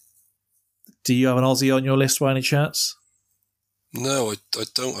 Do you have an Aussie on your list by any chance? No, I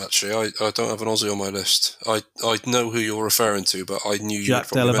don't actually. I don't have an Aussie on my list. I know who you're referring to, but I knew Jack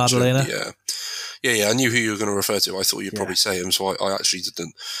Della Maddalena. Yeah. I knew who you were going to refer to. I thought you'd probably say him, so I actually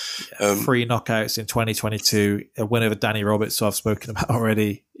didn't. 3 knockouts in 2022. A win over Danny Roberts, who I've spoken about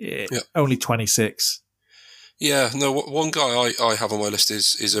already. Only 26. Yeah, no. One guy I have on my list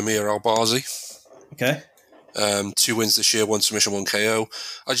is Amir Albazi. Okay. 2 wins this year, 1 submission, 1 KO.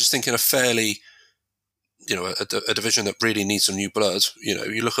 I just think in a fairly, a division that really needs some new blood.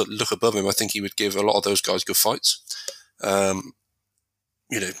 You look above him. I think he would give a lot of those guys good fights.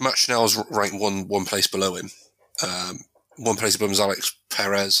 Matt Schnell's ranked one place below him. 1 place above him is Alex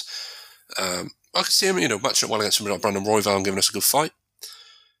Perez. I could see him, matching up well against somebody like Brandon Royval, giving us a good fight.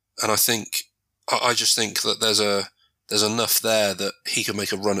 And I just think that there's enough there that he could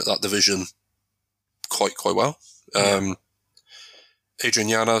make a run at that division quite well. Adrian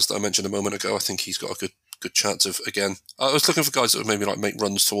Yanez, that I mentioned a moment ago, I think he's got a good chance of, again, I was looking for guys that would maybe like make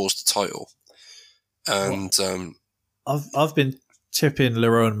runs towards the title. And I've been tipping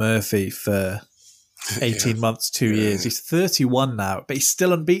Lerone Murphy for 18 months, 2 years. He's 31 now, but he's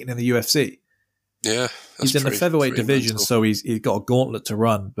still unbeaten in the UFC. Yeah. He's in the featherweight division, so he's got a gauntlet to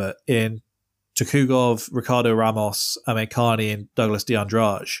run, but in Tukugov, Ricardo Ramos, Amir Khani, and Douglas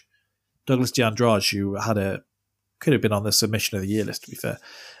D'Andrade, who could have been on the submission of the year list, to be fair.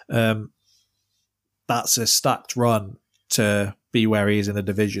 That's a stacked run to be where he is in the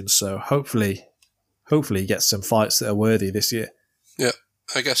division. So hopefully he gets some fights that are worthy this year. Yeah,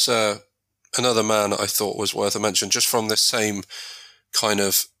 I guess another man I thought was worth a mention, just from this same kind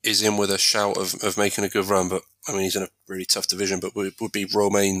of is in with a shout of making a good run, but I mean he's in a really tough division, but would be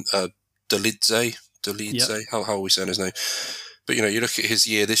Romain Dolidze. Yep. How are we saying his name? But you look at his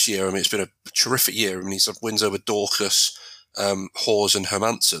year this year. I mean, it's been a terrific year. I mean, he's had wins over Dorcas, Hawes, and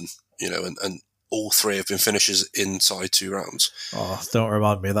Hermansson. And all 3 have been finishes inside 2 rounds. Oh, don't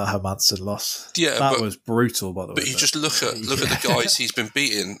remind me of that Hermansson loss. Yeah, that was brutal, by the way. But you just look at the guys he's been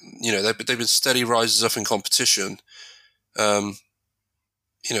beating. They've been steady rises up in competition. That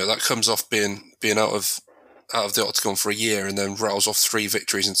comes off being out of the octagon for a year and then rattles off 3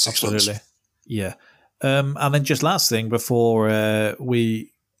 victories in 6 months. Absolutely, yeah. And then just last thing before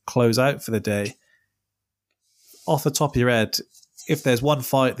we close out for the day, off the top of your head, if there's one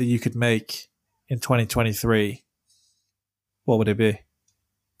fight that you could make in 2023, what would it be?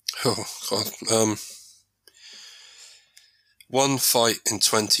 Oh, God. One fight in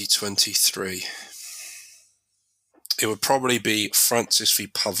 2023. It would probably be Francis v.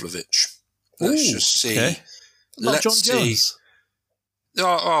 Pavlovich. Let's just see. Okay. Not John Jones.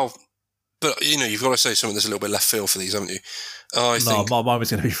 But, you've got to say something that's a little bit left field for these, haven't you? Mine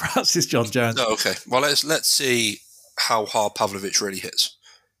was going to be Francis John Jones. Oh, okay. Well, let's see how hard Pavlovich really hits.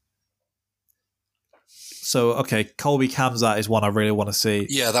 So, okay, Colby Kamzat is one I really want to see.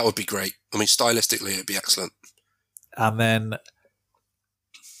 Yeah, that would be great. I mean, stylistically, it'd be excellent. And then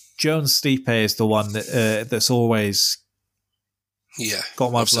Jones Stipe is the one that's always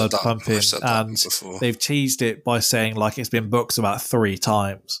got my blood pumping. And they've teased it by saying like it's been booked about 3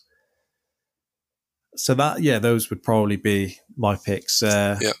 times. So those would probably be my picks.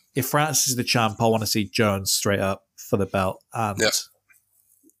 If Francis is the champ, I want to see Jones straight up for the belt. And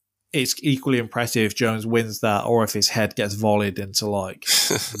it's equally impressive if Jones wins that or if his head gets volleyed into like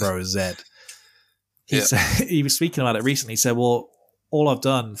row Z. He was speaking about it recently. He said, well, all I've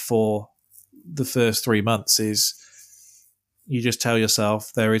done for the first 3 months is you just tell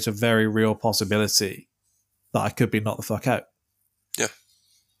yourself there is a very real possibility that I could be knocked the fuck out. Yeah.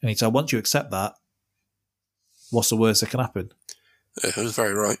 And so once you accept that, what's the worst that can happen? Yeah, it was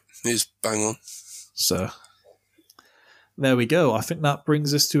very right. He was bang on. So there we go. I think that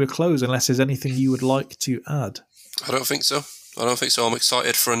brings us to a close, unless there's anything you would like to add. I don't think so. I'm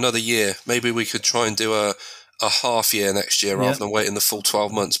excited for another year. Maybe we could try and do a half year next year rather than waiting the full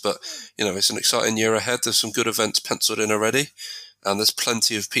 12 months. But, it's an exciting year ahead. There's some good events penciled in already. And there's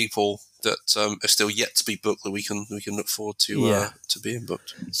plenty of people that are still yet to be booked that we can look forward to being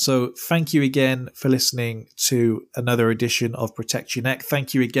booked. So thank you again for listening to another edition of Protect Your Neck.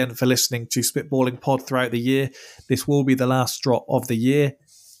 Thank you again for listening to Spitballing Pod throughout the year. This will be the last drop of the year.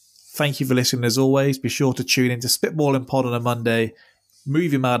 Thank you for listening as always. Be sure to tune into Spitballing Pod on a Monday,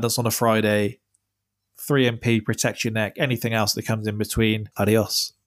 Movie Madness on a Friday, 3MP, Protect Your Neck, anything else that comes in between. Adios.